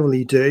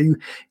necessarily do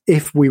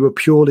if we were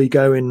purely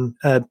going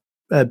a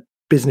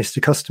business to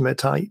customer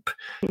type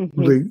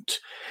route.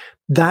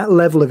 That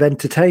level of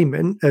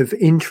entertainment, of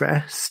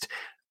interest,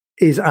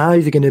 is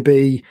either going to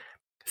be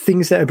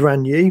things that are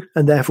brand new,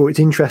 and therefore it's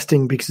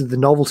interesting because of the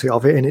novelty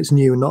of it and it's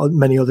new and not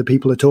many other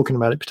people are talking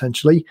about it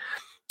potentially,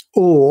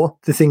 or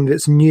the thing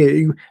that's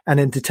new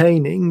and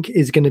entertaining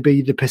is going to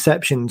be the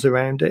perceptions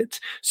around it.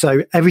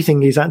 So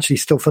everything is actually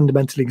still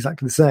fundamentally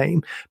exactly the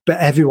same, but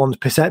everyone's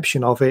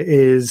perception of it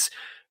is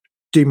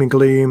doom and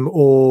gloom,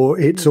 or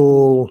it's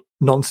all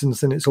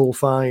nonsense and it's all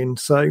fine.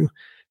 So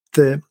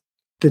the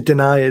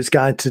denier's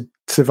guide to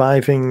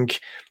surviving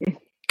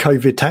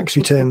COVID tax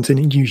returns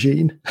in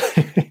Eugene,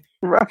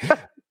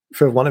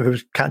 for want of a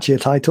catchier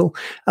title.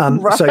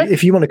 So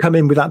if you want to come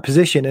in with that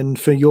position, and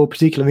for your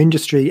particular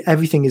industry,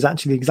 everything is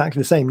actually exactly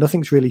the same,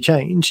 nothing's really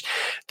changed,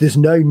 there's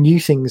no new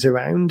things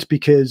around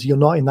because you're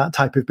not in that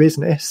type of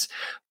business,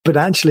 but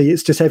actually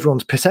it's just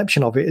everyone's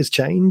perception of it has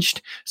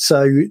changed.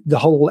 So the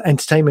whole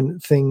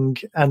entertainment thing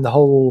and the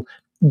whole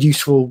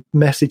useful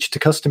message to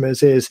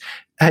customers is,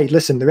 hey,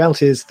 listen, the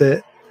reality is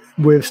that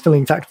we're still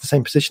in exactly the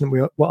same position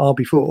that we are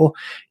before.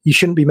 You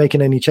shouldn't be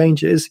making any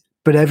changes,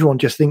 but everyone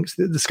just thinks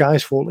that the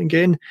sky's falling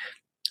in.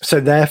 So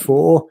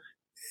therefore,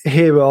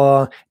 here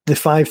are the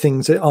 5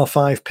 things that are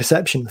 5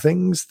 perception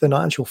things. They're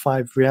not actual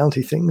 5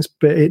 reality things,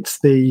 but it's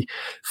the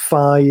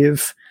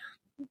 5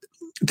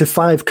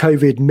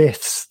 COVID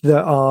myths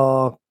that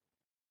are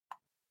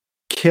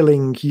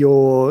killing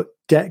your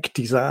deck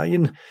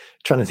design.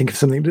 Trying to think of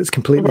something that's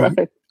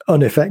completely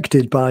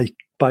unaffected by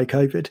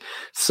COVID.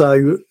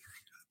 So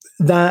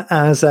that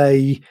as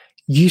a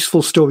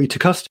useful story to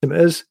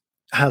customers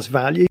has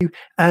value,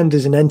 and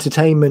as an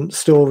entertainment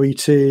story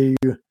to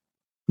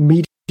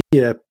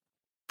media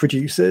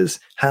producers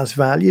has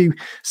value.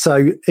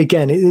 So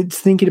again, it's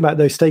thinking about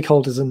those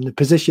stakeholders and the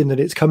position that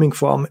it's coming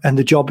from and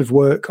the job of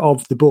work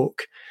of the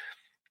book.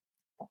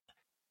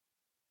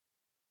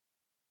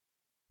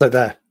 So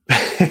there.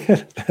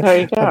 There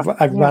you go.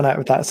 I've ran out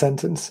of that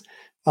sentence.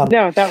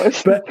 No, that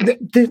was... But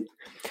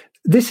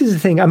this is the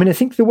thing. I mean, I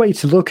think the way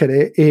to look at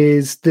it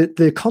is that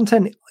the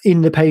content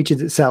in the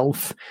pages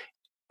itself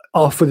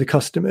are for the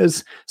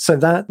customers. So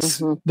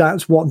that's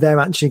what they're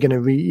actually going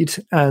to read.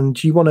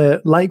 And you want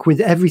to, like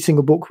with every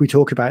single book we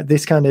talk about,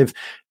 this kind of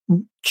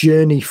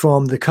journey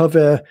from the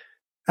cover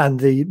and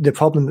the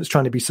problem that's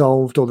trying to be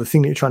solved, or the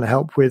thing that you're trying to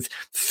help with,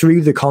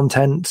 through the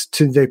content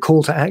to the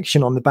call to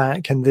action on the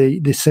back and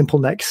the simple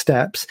next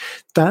steps.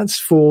 That's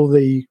for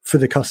the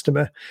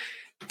customer.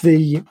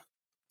 The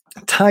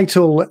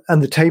title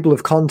and the table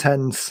of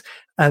contents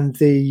and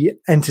the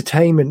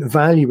entertainment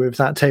value of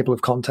that table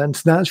of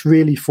contents, that's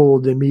really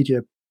for the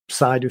media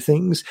side of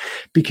things,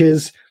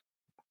 because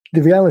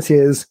the reality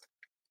is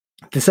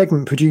the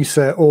segment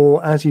producer,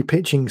 or as you're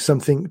pitching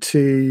something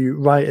to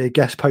write a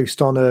guest post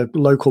on a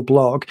local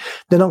blog,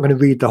 they're not going to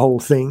read the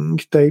whole thing.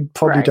 They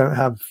probably don't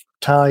have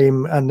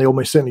time, and they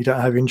almost certainly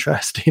don't have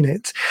interest in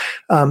it.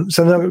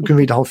 So they're not going to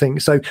read the whole thing.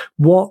 So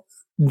what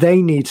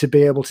they need to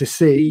be able to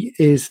see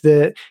is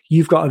that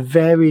you've got a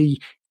very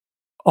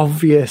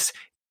obvious,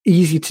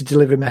 easy to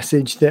deliver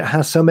message that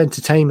has some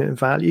entertainment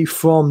value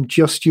from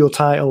just your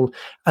title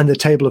and the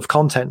table of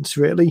contents,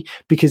 really,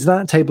 because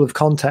that table of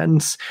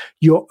contents,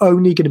 you're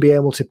only going to be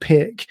able to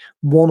pick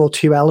 1 or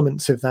 2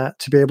 elements of that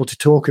to be able to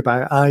talk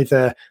about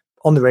either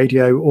on the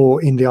radio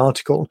or in the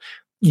article.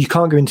 You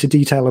can't go into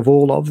detail of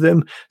all of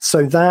them.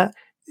 So that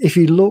if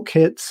you looked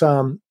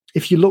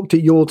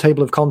at your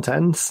table of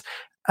contents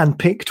and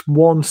picked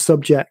one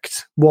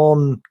subject,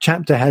 one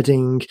chapter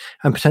heading,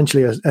 and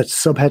potentially a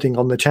subheading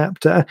on the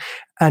chapter,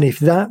 and if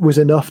that was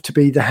enough to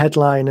be the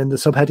headline and the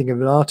subheading of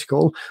an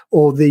article,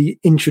 or the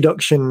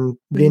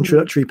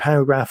introductory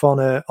paragraph on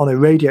a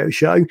radio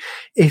show,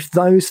 if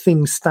those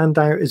things stand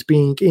out as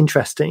being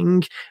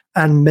interesting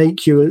and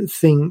make you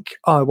think,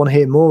 oh, I want to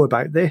hear more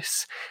about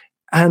this,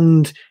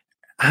 and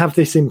have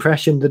this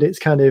impression that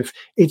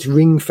it's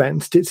ring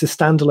fenced, it's a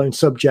standalone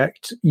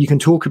subject, you can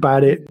talk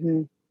about it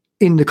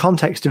in the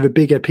context of a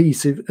bigger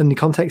piece, in the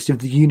context of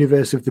the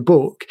universe of the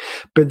book,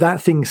 but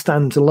that thing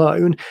stands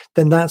alone,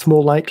 then that's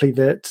more likely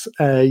that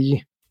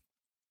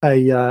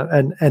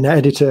an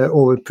editor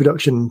or a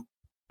production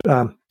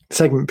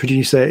segment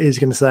producer is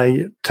going to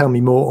say, tell me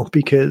more,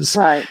 because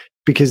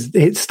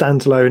it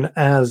stands alone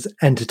as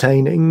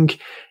entertaining.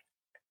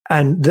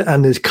 and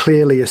there's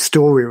clearly a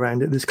story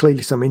around it. There's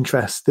clearly some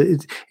interest.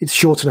 That it's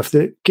short enough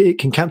that it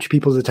can capture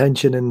people's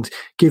attention and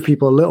give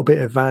people a little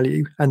bit of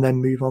value, and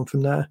then move on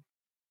from there.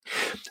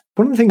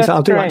 One of the things that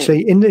I'll do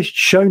actually in the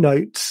show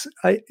notes,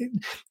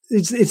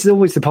 it's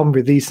always the problem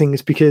with these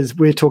things because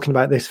we're talking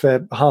about this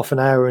for half an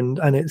hour and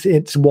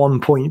it's one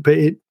point, but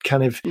it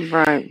kind of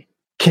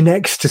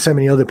connects to so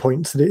many other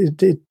points that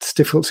it's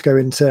difficult to go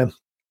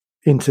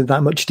into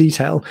that much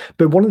detail.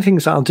 But one of the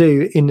things that I'll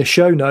do in the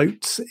show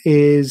notes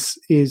is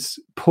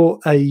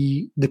put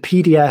the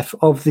PDF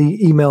of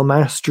the Email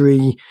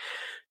Mastery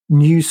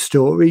news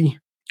story,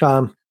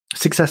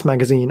 Success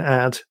Magazine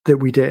ad that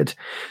we did.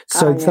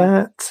 So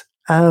that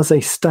as a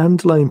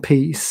standalone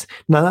piece,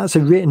 now that's a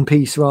written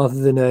piece rather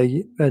than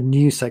a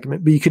news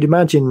segment, but you could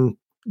imagine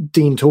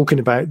Dean talking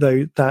about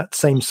that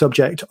same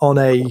subject on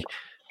a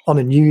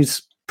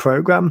news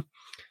program,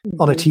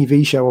 on a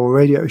TV show or a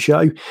radio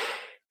show,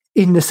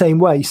 in the same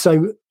way.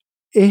 So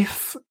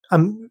if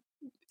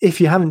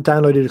you haven't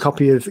downloaded a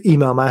copy of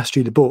Email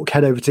Mastery, the book,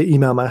 head over to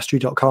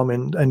emailmastery.com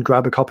and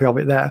grab a copy of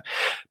it there.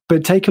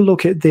 But take a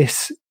look at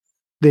this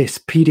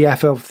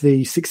PDF of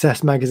the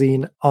Success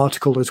Magazine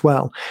article as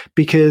well,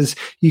 because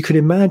you could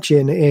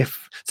imagine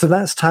so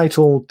that's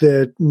titled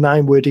The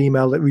 9-Word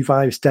Email That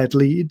Revives Dead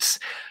Leads.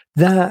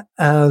 That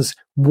as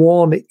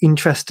one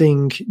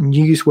interesting,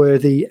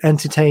 newsworthy,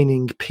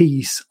 entertaining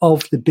piece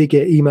of the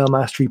bigger Email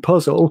Mastery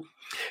puzzle.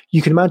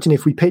 You can imagine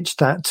if we pitched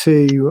that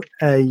to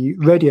a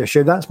radio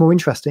show, that's more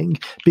interesting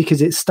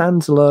because it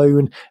stands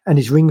alone and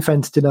is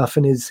ring-fenced enough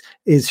and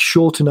is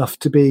short enough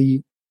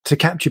to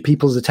capture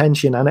people's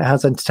attention, and it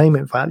has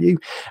entertainment value.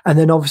 And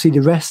then obviously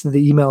the rest of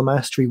the Email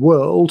Mastery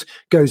world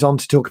goes on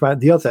to talk about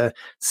the other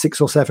 6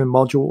 or 7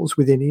 modules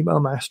within Email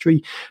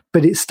Mastery,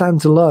 but it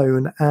stands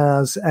alone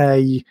as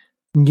a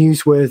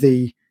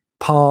newsworthy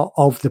part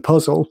of the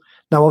puzzle.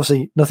 Now,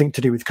 obviously nothing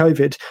to do with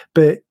COVID,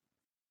 but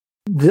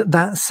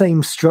that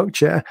same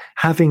structure,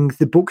 having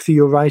the book that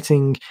you're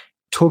writing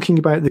talking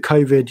about the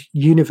COVID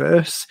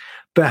universe,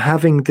 but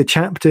having the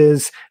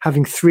chapters,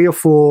 having 3 or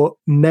 4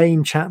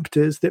 main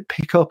chapters that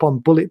pick up on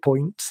bullet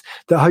points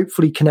that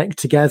hopefully connect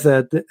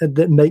together,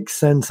 that makes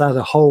sense as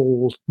a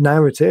whole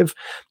narrative.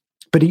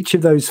 But each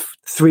of those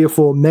 3 or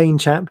 4 main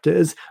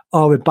chapters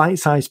are a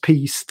bite-sized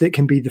piece that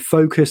can be the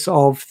focus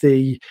of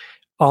the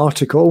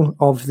article,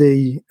 of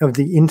the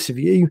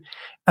interview,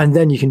 and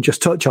then you can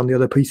just touch on the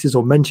other pieces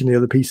or mention the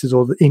other pieces,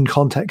 or in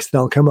context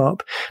they'll come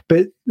up.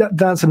 But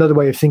that's another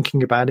way of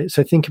thinking about it.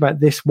 So think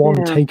about this one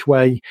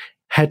takeaway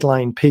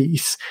headline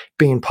piece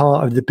being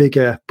part of the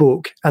bigger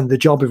book, and the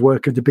job of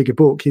work of the bigger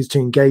book is to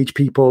engage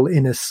people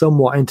in a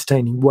somewhat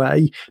entertaining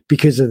way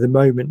because of the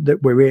moment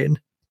that we're in.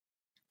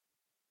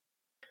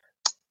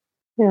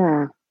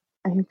 Yeah,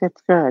 I think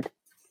that's good.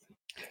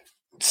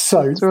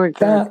 So that's really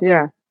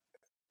good.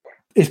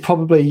 Is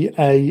probably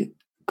a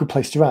good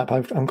place to wrap.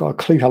 I've got a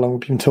clue how long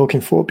we've been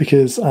talking for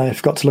because I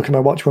forgot to look at my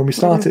watch when we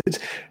started.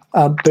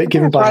 But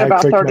given by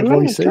how croaky my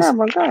voice is, oh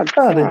my God.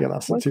 There you go.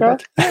 That's not too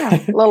bad. Yeah,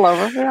 a little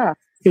over. Yeah.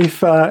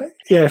 If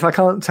I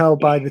can't tell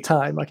by the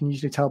time, I can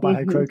usually tell by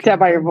how croaky. Tell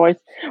by your voice.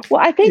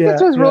 Well, I think this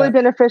was really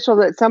beneficial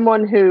that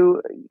someone who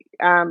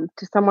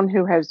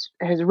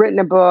has written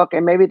a book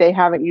and maybe they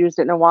haven't used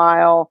it in a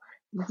while.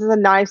 This is a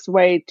nice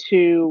way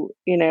to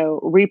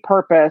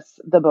repurpose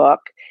the book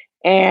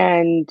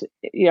and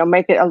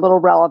make it a little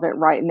relevant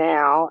right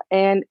now,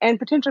 and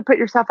potentially put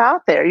yourself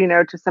out there,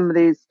 to some of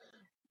these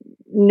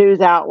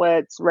news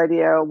outlets,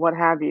 radio, what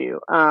have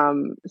you.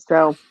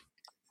 So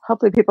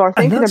hopefully people are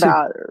thinking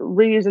about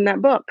reusing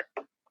that book.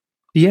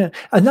 Yeah,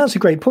 and that's a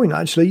great point,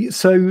 actually.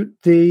 So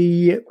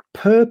the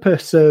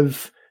purpose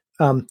of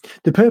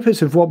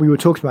what we were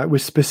talking about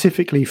was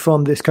specifically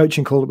from this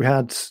coaching call that we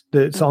had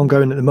that's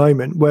ongoing at the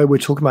moment, where we're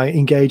talking about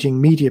engaging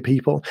media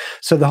people.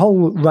 So the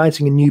whole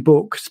writing a new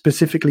book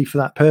specifically for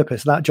that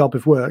purpose, that job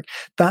of work,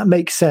 that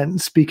makes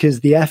sense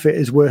because the effort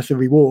is worth the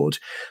reward.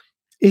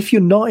 If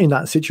you're not in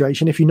that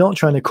situation, if you're not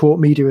trying to court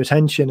media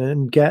attention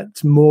and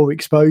get more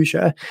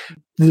exposure,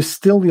 there's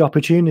still the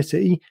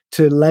opportunity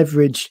to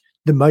leverage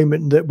the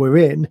moment that we're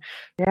in.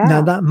 Yeah.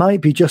 Now, that might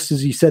be, just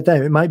as you said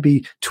there, it might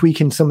be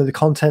tweaking some of the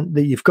content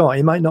that you've got.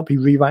 It might not be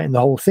rewriting the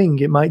whole thing.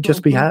 It might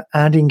just be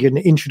adding an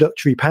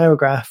introductory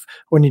paragraph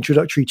or an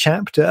introductory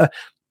chapter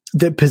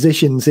that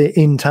positions it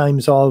in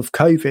times of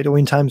COVID or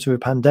in times of a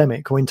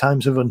pandemic or in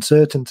times of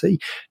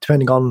uncertainty,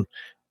 depending on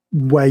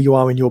where you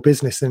are in your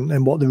business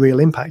and what the real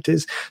impact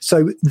is.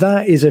 So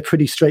that is a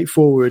pretty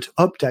straightforward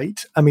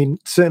update. I mean,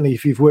 certainly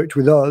if you've worked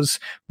with us,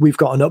 we've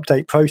got an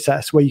update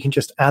process where you can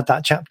just add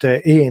that chapter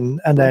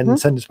in and then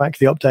send us back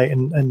the update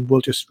and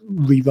we'll just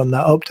rerun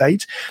that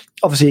update.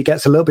 Obviously, it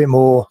gets a little bit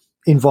more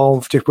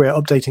involved if we're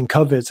updating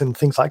covers and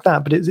things like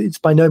that, but it's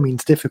by no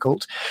means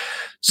difficult.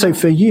 So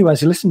for you,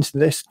 as you listen to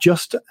this,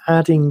 just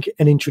adding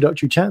an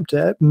introductory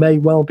chapter may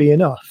well be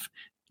enough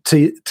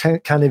to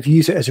kind of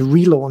use it as a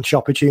relaunch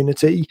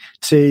opportunity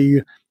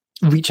to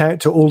reach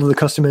out to all of the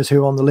customers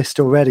who are on the list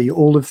already,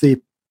 all of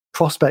the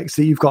prospects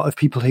that you've got of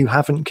people who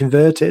haven't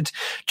converted,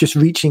 just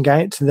reaching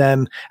out to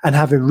them and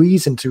have a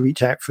reason to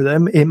reach out for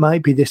them. It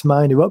might be this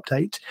minor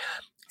update.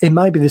 it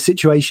might be the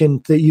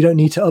situation that you don't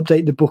need to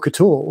update the book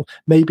at all.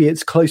 Maybe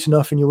it's close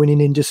enough and you're in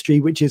an industry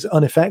which is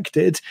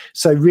unaffected.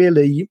 So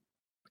really,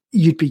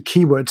 you'd be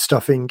keyword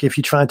stuffing if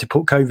you tried to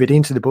put COVID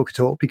into the book at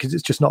all, because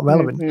it's just not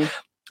relevant.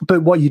 Mm-hmm.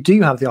 But what you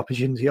do have the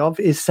opportunity of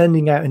is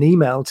sending out an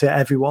email to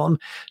everyone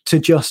to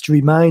just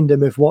remind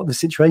them of what the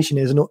situation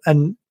is,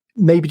 and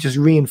maybe just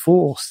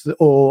reinforce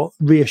or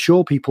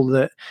reassure people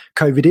that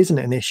COVID isn't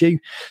an issue.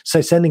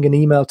 So sending an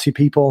email to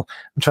people,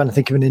 I'm trying to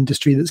think of an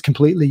industry that's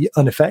completely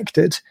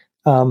unaffected.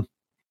 How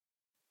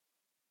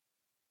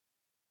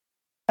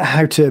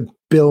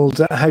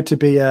to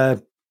be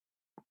a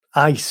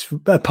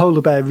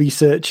polar bear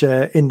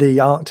researcher in the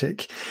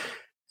Arctic.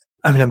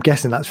 I mean, I'm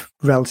guessing that's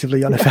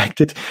relatively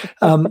unaffected.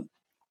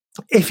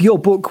 If your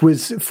book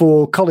was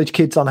for college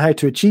kids on how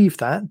to achieve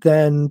that,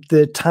 then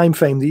the time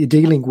frame that you're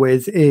dealing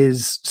with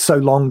is so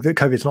long that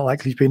COVID's not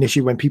likely to be an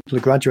issue when people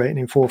are graduating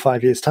in 4 or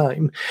 5 years'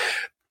 time.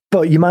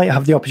 But you might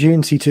have the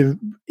opportunity to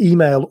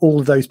email all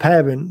of those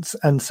parents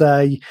and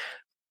say,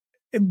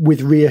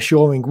 with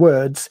reassuring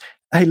words,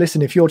 hey,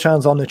 listen, if your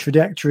child's on a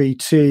trajectory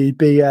to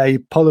be a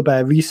polar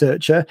bear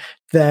researcher,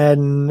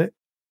 then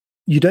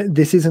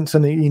this isn't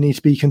something you need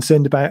to be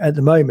concerned about at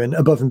the moment,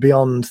 above and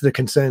beyond the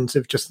concerns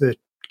of just the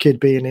kid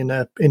being in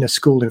a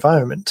school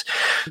environment.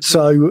 Mm-hmm.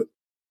 So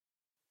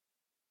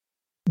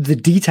the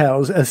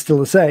details are still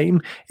the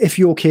same. If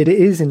your kid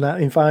is in that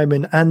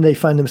environment and they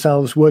find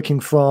themselves working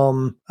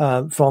from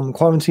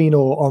quarantine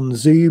or on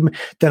Zoom,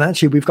 then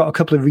actually we've got a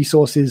couple of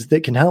resources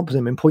that can help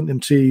them and point them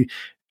to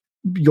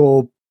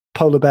your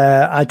polar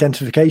bear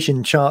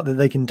identification chart that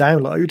they can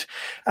download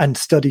and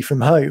study from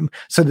home.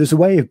 So there's a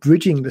way of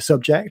bridging the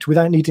subject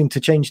without needing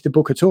to change the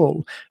book at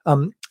all.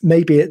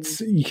 Maybe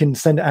you can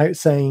send it out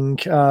saying,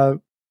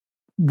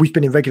 we've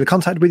been in regular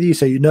contact with you,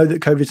 so you know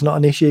that COVID's not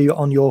an issue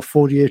on your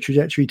 4-year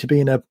trajectory to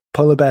being a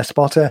polar bear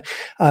spotter.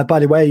 By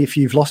the way, if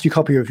you've lost your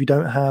copy or if you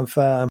haven't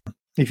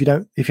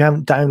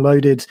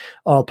downloaded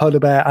our polar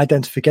bear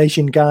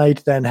identification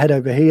guide, then head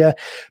over here.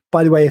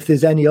 By the way, if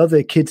there's any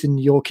other kids in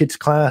your kids'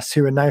 class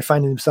who are now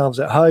finding themselves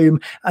at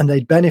home and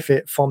they'd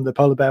benefit from the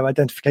polar bear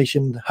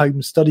identification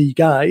home study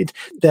guide,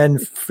 then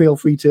feel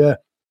free to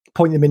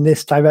point them in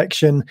this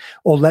direction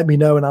or let me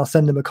know and I'll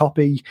send them a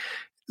copy.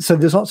 So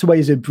there's lots of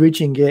ways of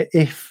bridging it.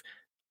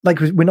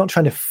 We're not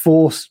trying to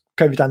force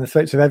COVID down the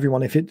throats of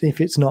everyone if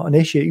it's not an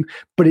issue,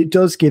 but it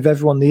does give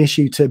everyone the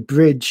issue to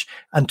bridge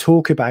and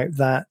talk about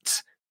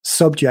that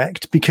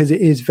subject because it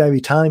is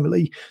very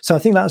timely. So I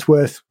think that's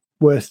worth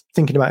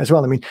thinking about as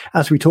well. I mean,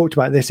 as we talked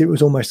about this, it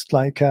was almost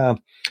like the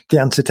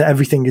answer to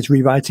everything is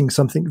rewriting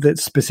something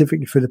that's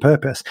specifically for the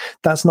purpose.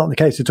 That's not the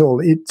case at all.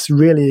 It's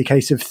really a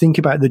case of think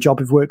about the job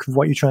of work of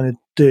what you're trying to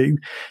do.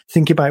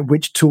 Think about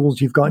which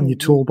tools you've got in your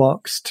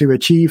toolbox to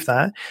achieve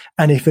that.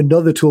 And if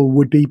another tool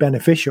would be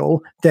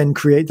beneficial, then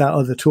create that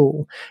other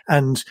tool.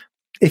 And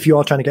if you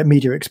are trying to get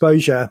media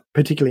exposure,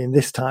 particularly in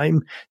this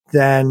time,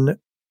 then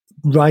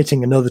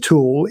writing another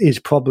tool is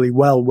probably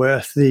well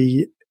worth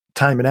the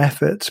time and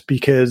effort,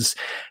 because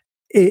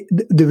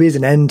there is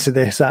an end to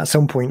this at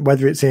some point,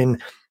 whether it's in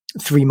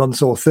 3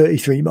 months or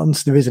 33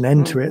 months, there is an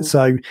end to it.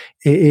 So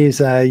there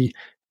is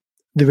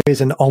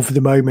an of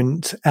the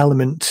moment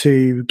element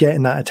to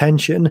getting that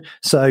attention.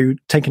 So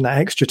taking that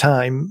extra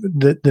time,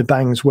 the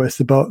bang's worth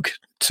the buck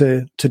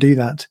to do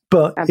that.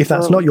 But Absolutely. If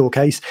that's not your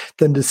case,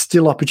 then there's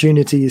still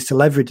opportunities to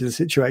leverage the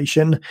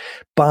situation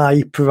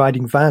by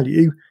providing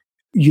value.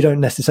 You don't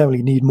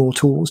necessarily need more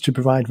tools to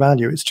provide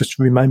value. It's just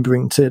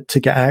remembering to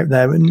get out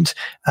there and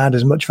add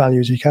as much value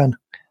as you can.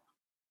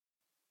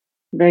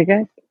 Very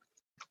good.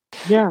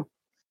 Yeah.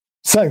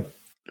 So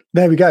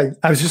there we go.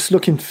 I was just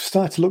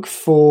started to look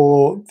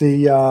for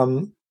the,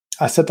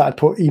 I said that I'd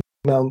put the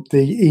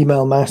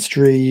Email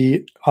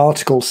Mastery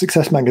article,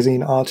 Success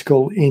Magazine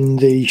article in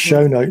the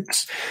show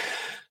notes.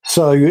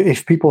 So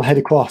if people head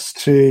across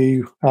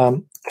to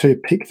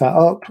pick that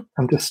up,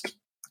 I'm just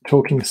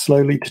talking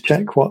slowly to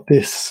check what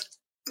this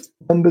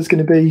number's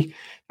going to be.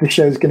 This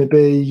show's going to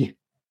be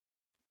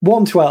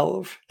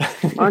 112.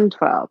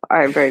 112. All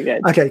right, very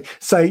good. Okay,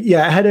 so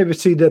yeah, head over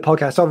to the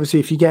podcast. Obviously,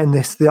 if you're getting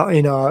this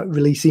in our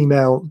release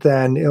email,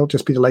 then it'll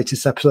just be the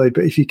latest episode.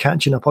 But if you're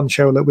catching up on the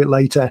show a little bit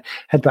later,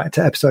 head back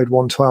to episode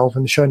 112,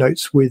 and the show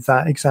notes with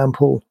that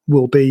example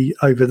will be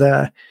over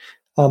there.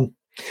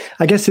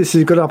 I guess this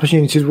is a good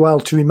opportunity as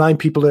well to remind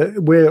people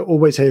that we're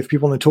always here if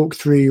people want to talk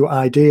through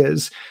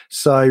ideas.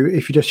 So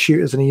if you just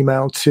shoot us an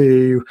email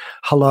to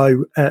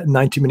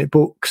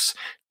hello@90minutebooks,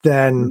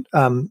 then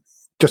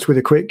just with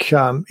a quick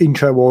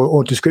intro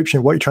or description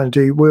of what you're trying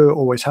to do, we're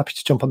always happy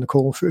to jump on the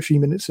call for a few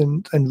minutes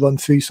and run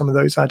through some of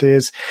those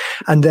ideas.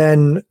 And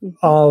then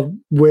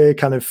we're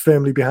kind of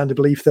firmly behind the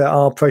belief that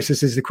our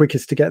process is the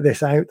quickest to get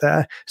this out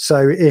there.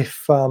 So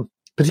if,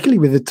 particularly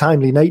with the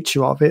timely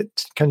nature of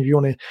it, kind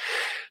of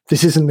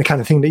this isn't the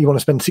kind of thing that you want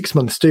to spend 6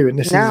 months doing.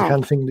 This is the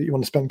kind of thing that you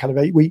want to spend kind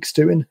of 8 weeks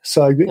doing.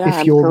 So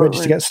if you're ready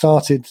to get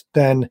started,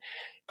 then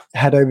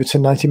head over to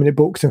 90 Minute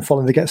Books and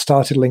follow the Get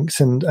Started links.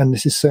 And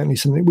this is certainly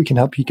something we can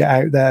help you get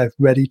out there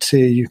ready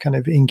to kind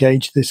of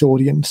engage this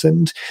audience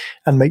and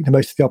make the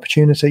most of the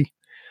opportunity.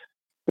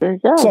 There you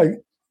go. So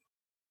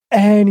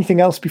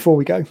Anything else before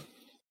we go?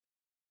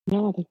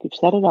 No, I think you've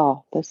said it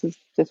all. This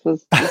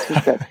was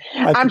good.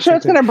 I'm think sure so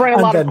it's going to bring a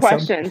and lot of then some.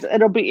 questions.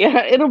 It'll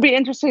be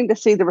interesting to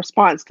see the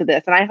response to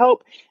this. And I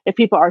hope if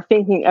people are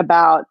thinking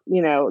about,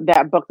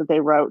 that book that they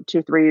wrote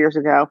 2-3 years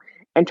ago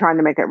and trying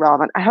to make it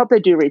relevant, I hope they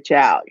do reach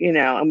out,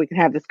 and we can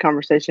have this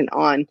conversation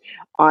on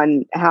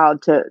how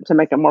to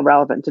make it more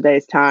relevant in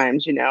today's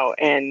times,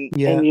 and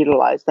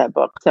utilize that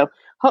book. So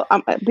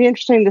it'd be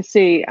interesting to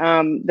see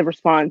the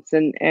response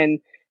and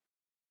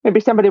maybe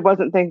somebody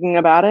wasn't thinking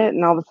about it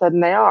and all of a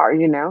sudden they are,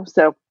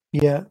 so.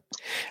 Yeah.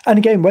 And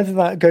again, whether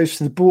that goes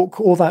to the book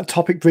or that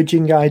topic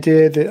bridging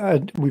idea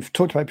that we've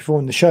talked about before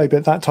in the show,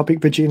 but that topic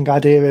bridging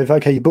idea of,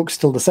 okay, your book's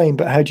still the same,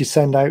 but how do you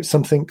send out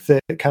something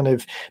that kind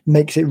of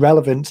makes it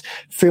relevant?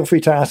 Feel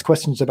free to ask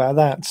questions about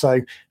that. So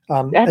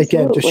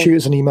again, just shoot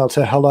us an email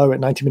to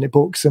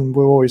hello@90minutebooks, and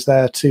we're always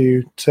there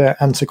to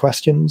answer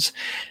questions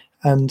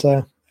and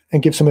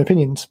give some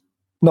opinions.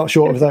 Not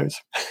short of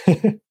those.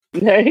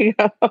 There you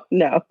go.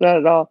 No, not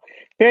at all.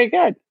 Very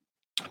good.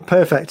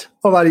 Perfect.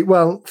 All righty.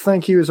 Well,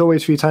 thank you as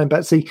always for your time,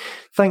 Betsy.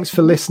 Thanks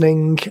for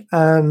listening.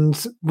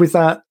 And with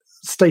that,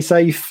 stay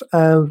safe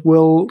and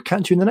we'll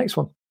catch you in the next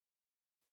one.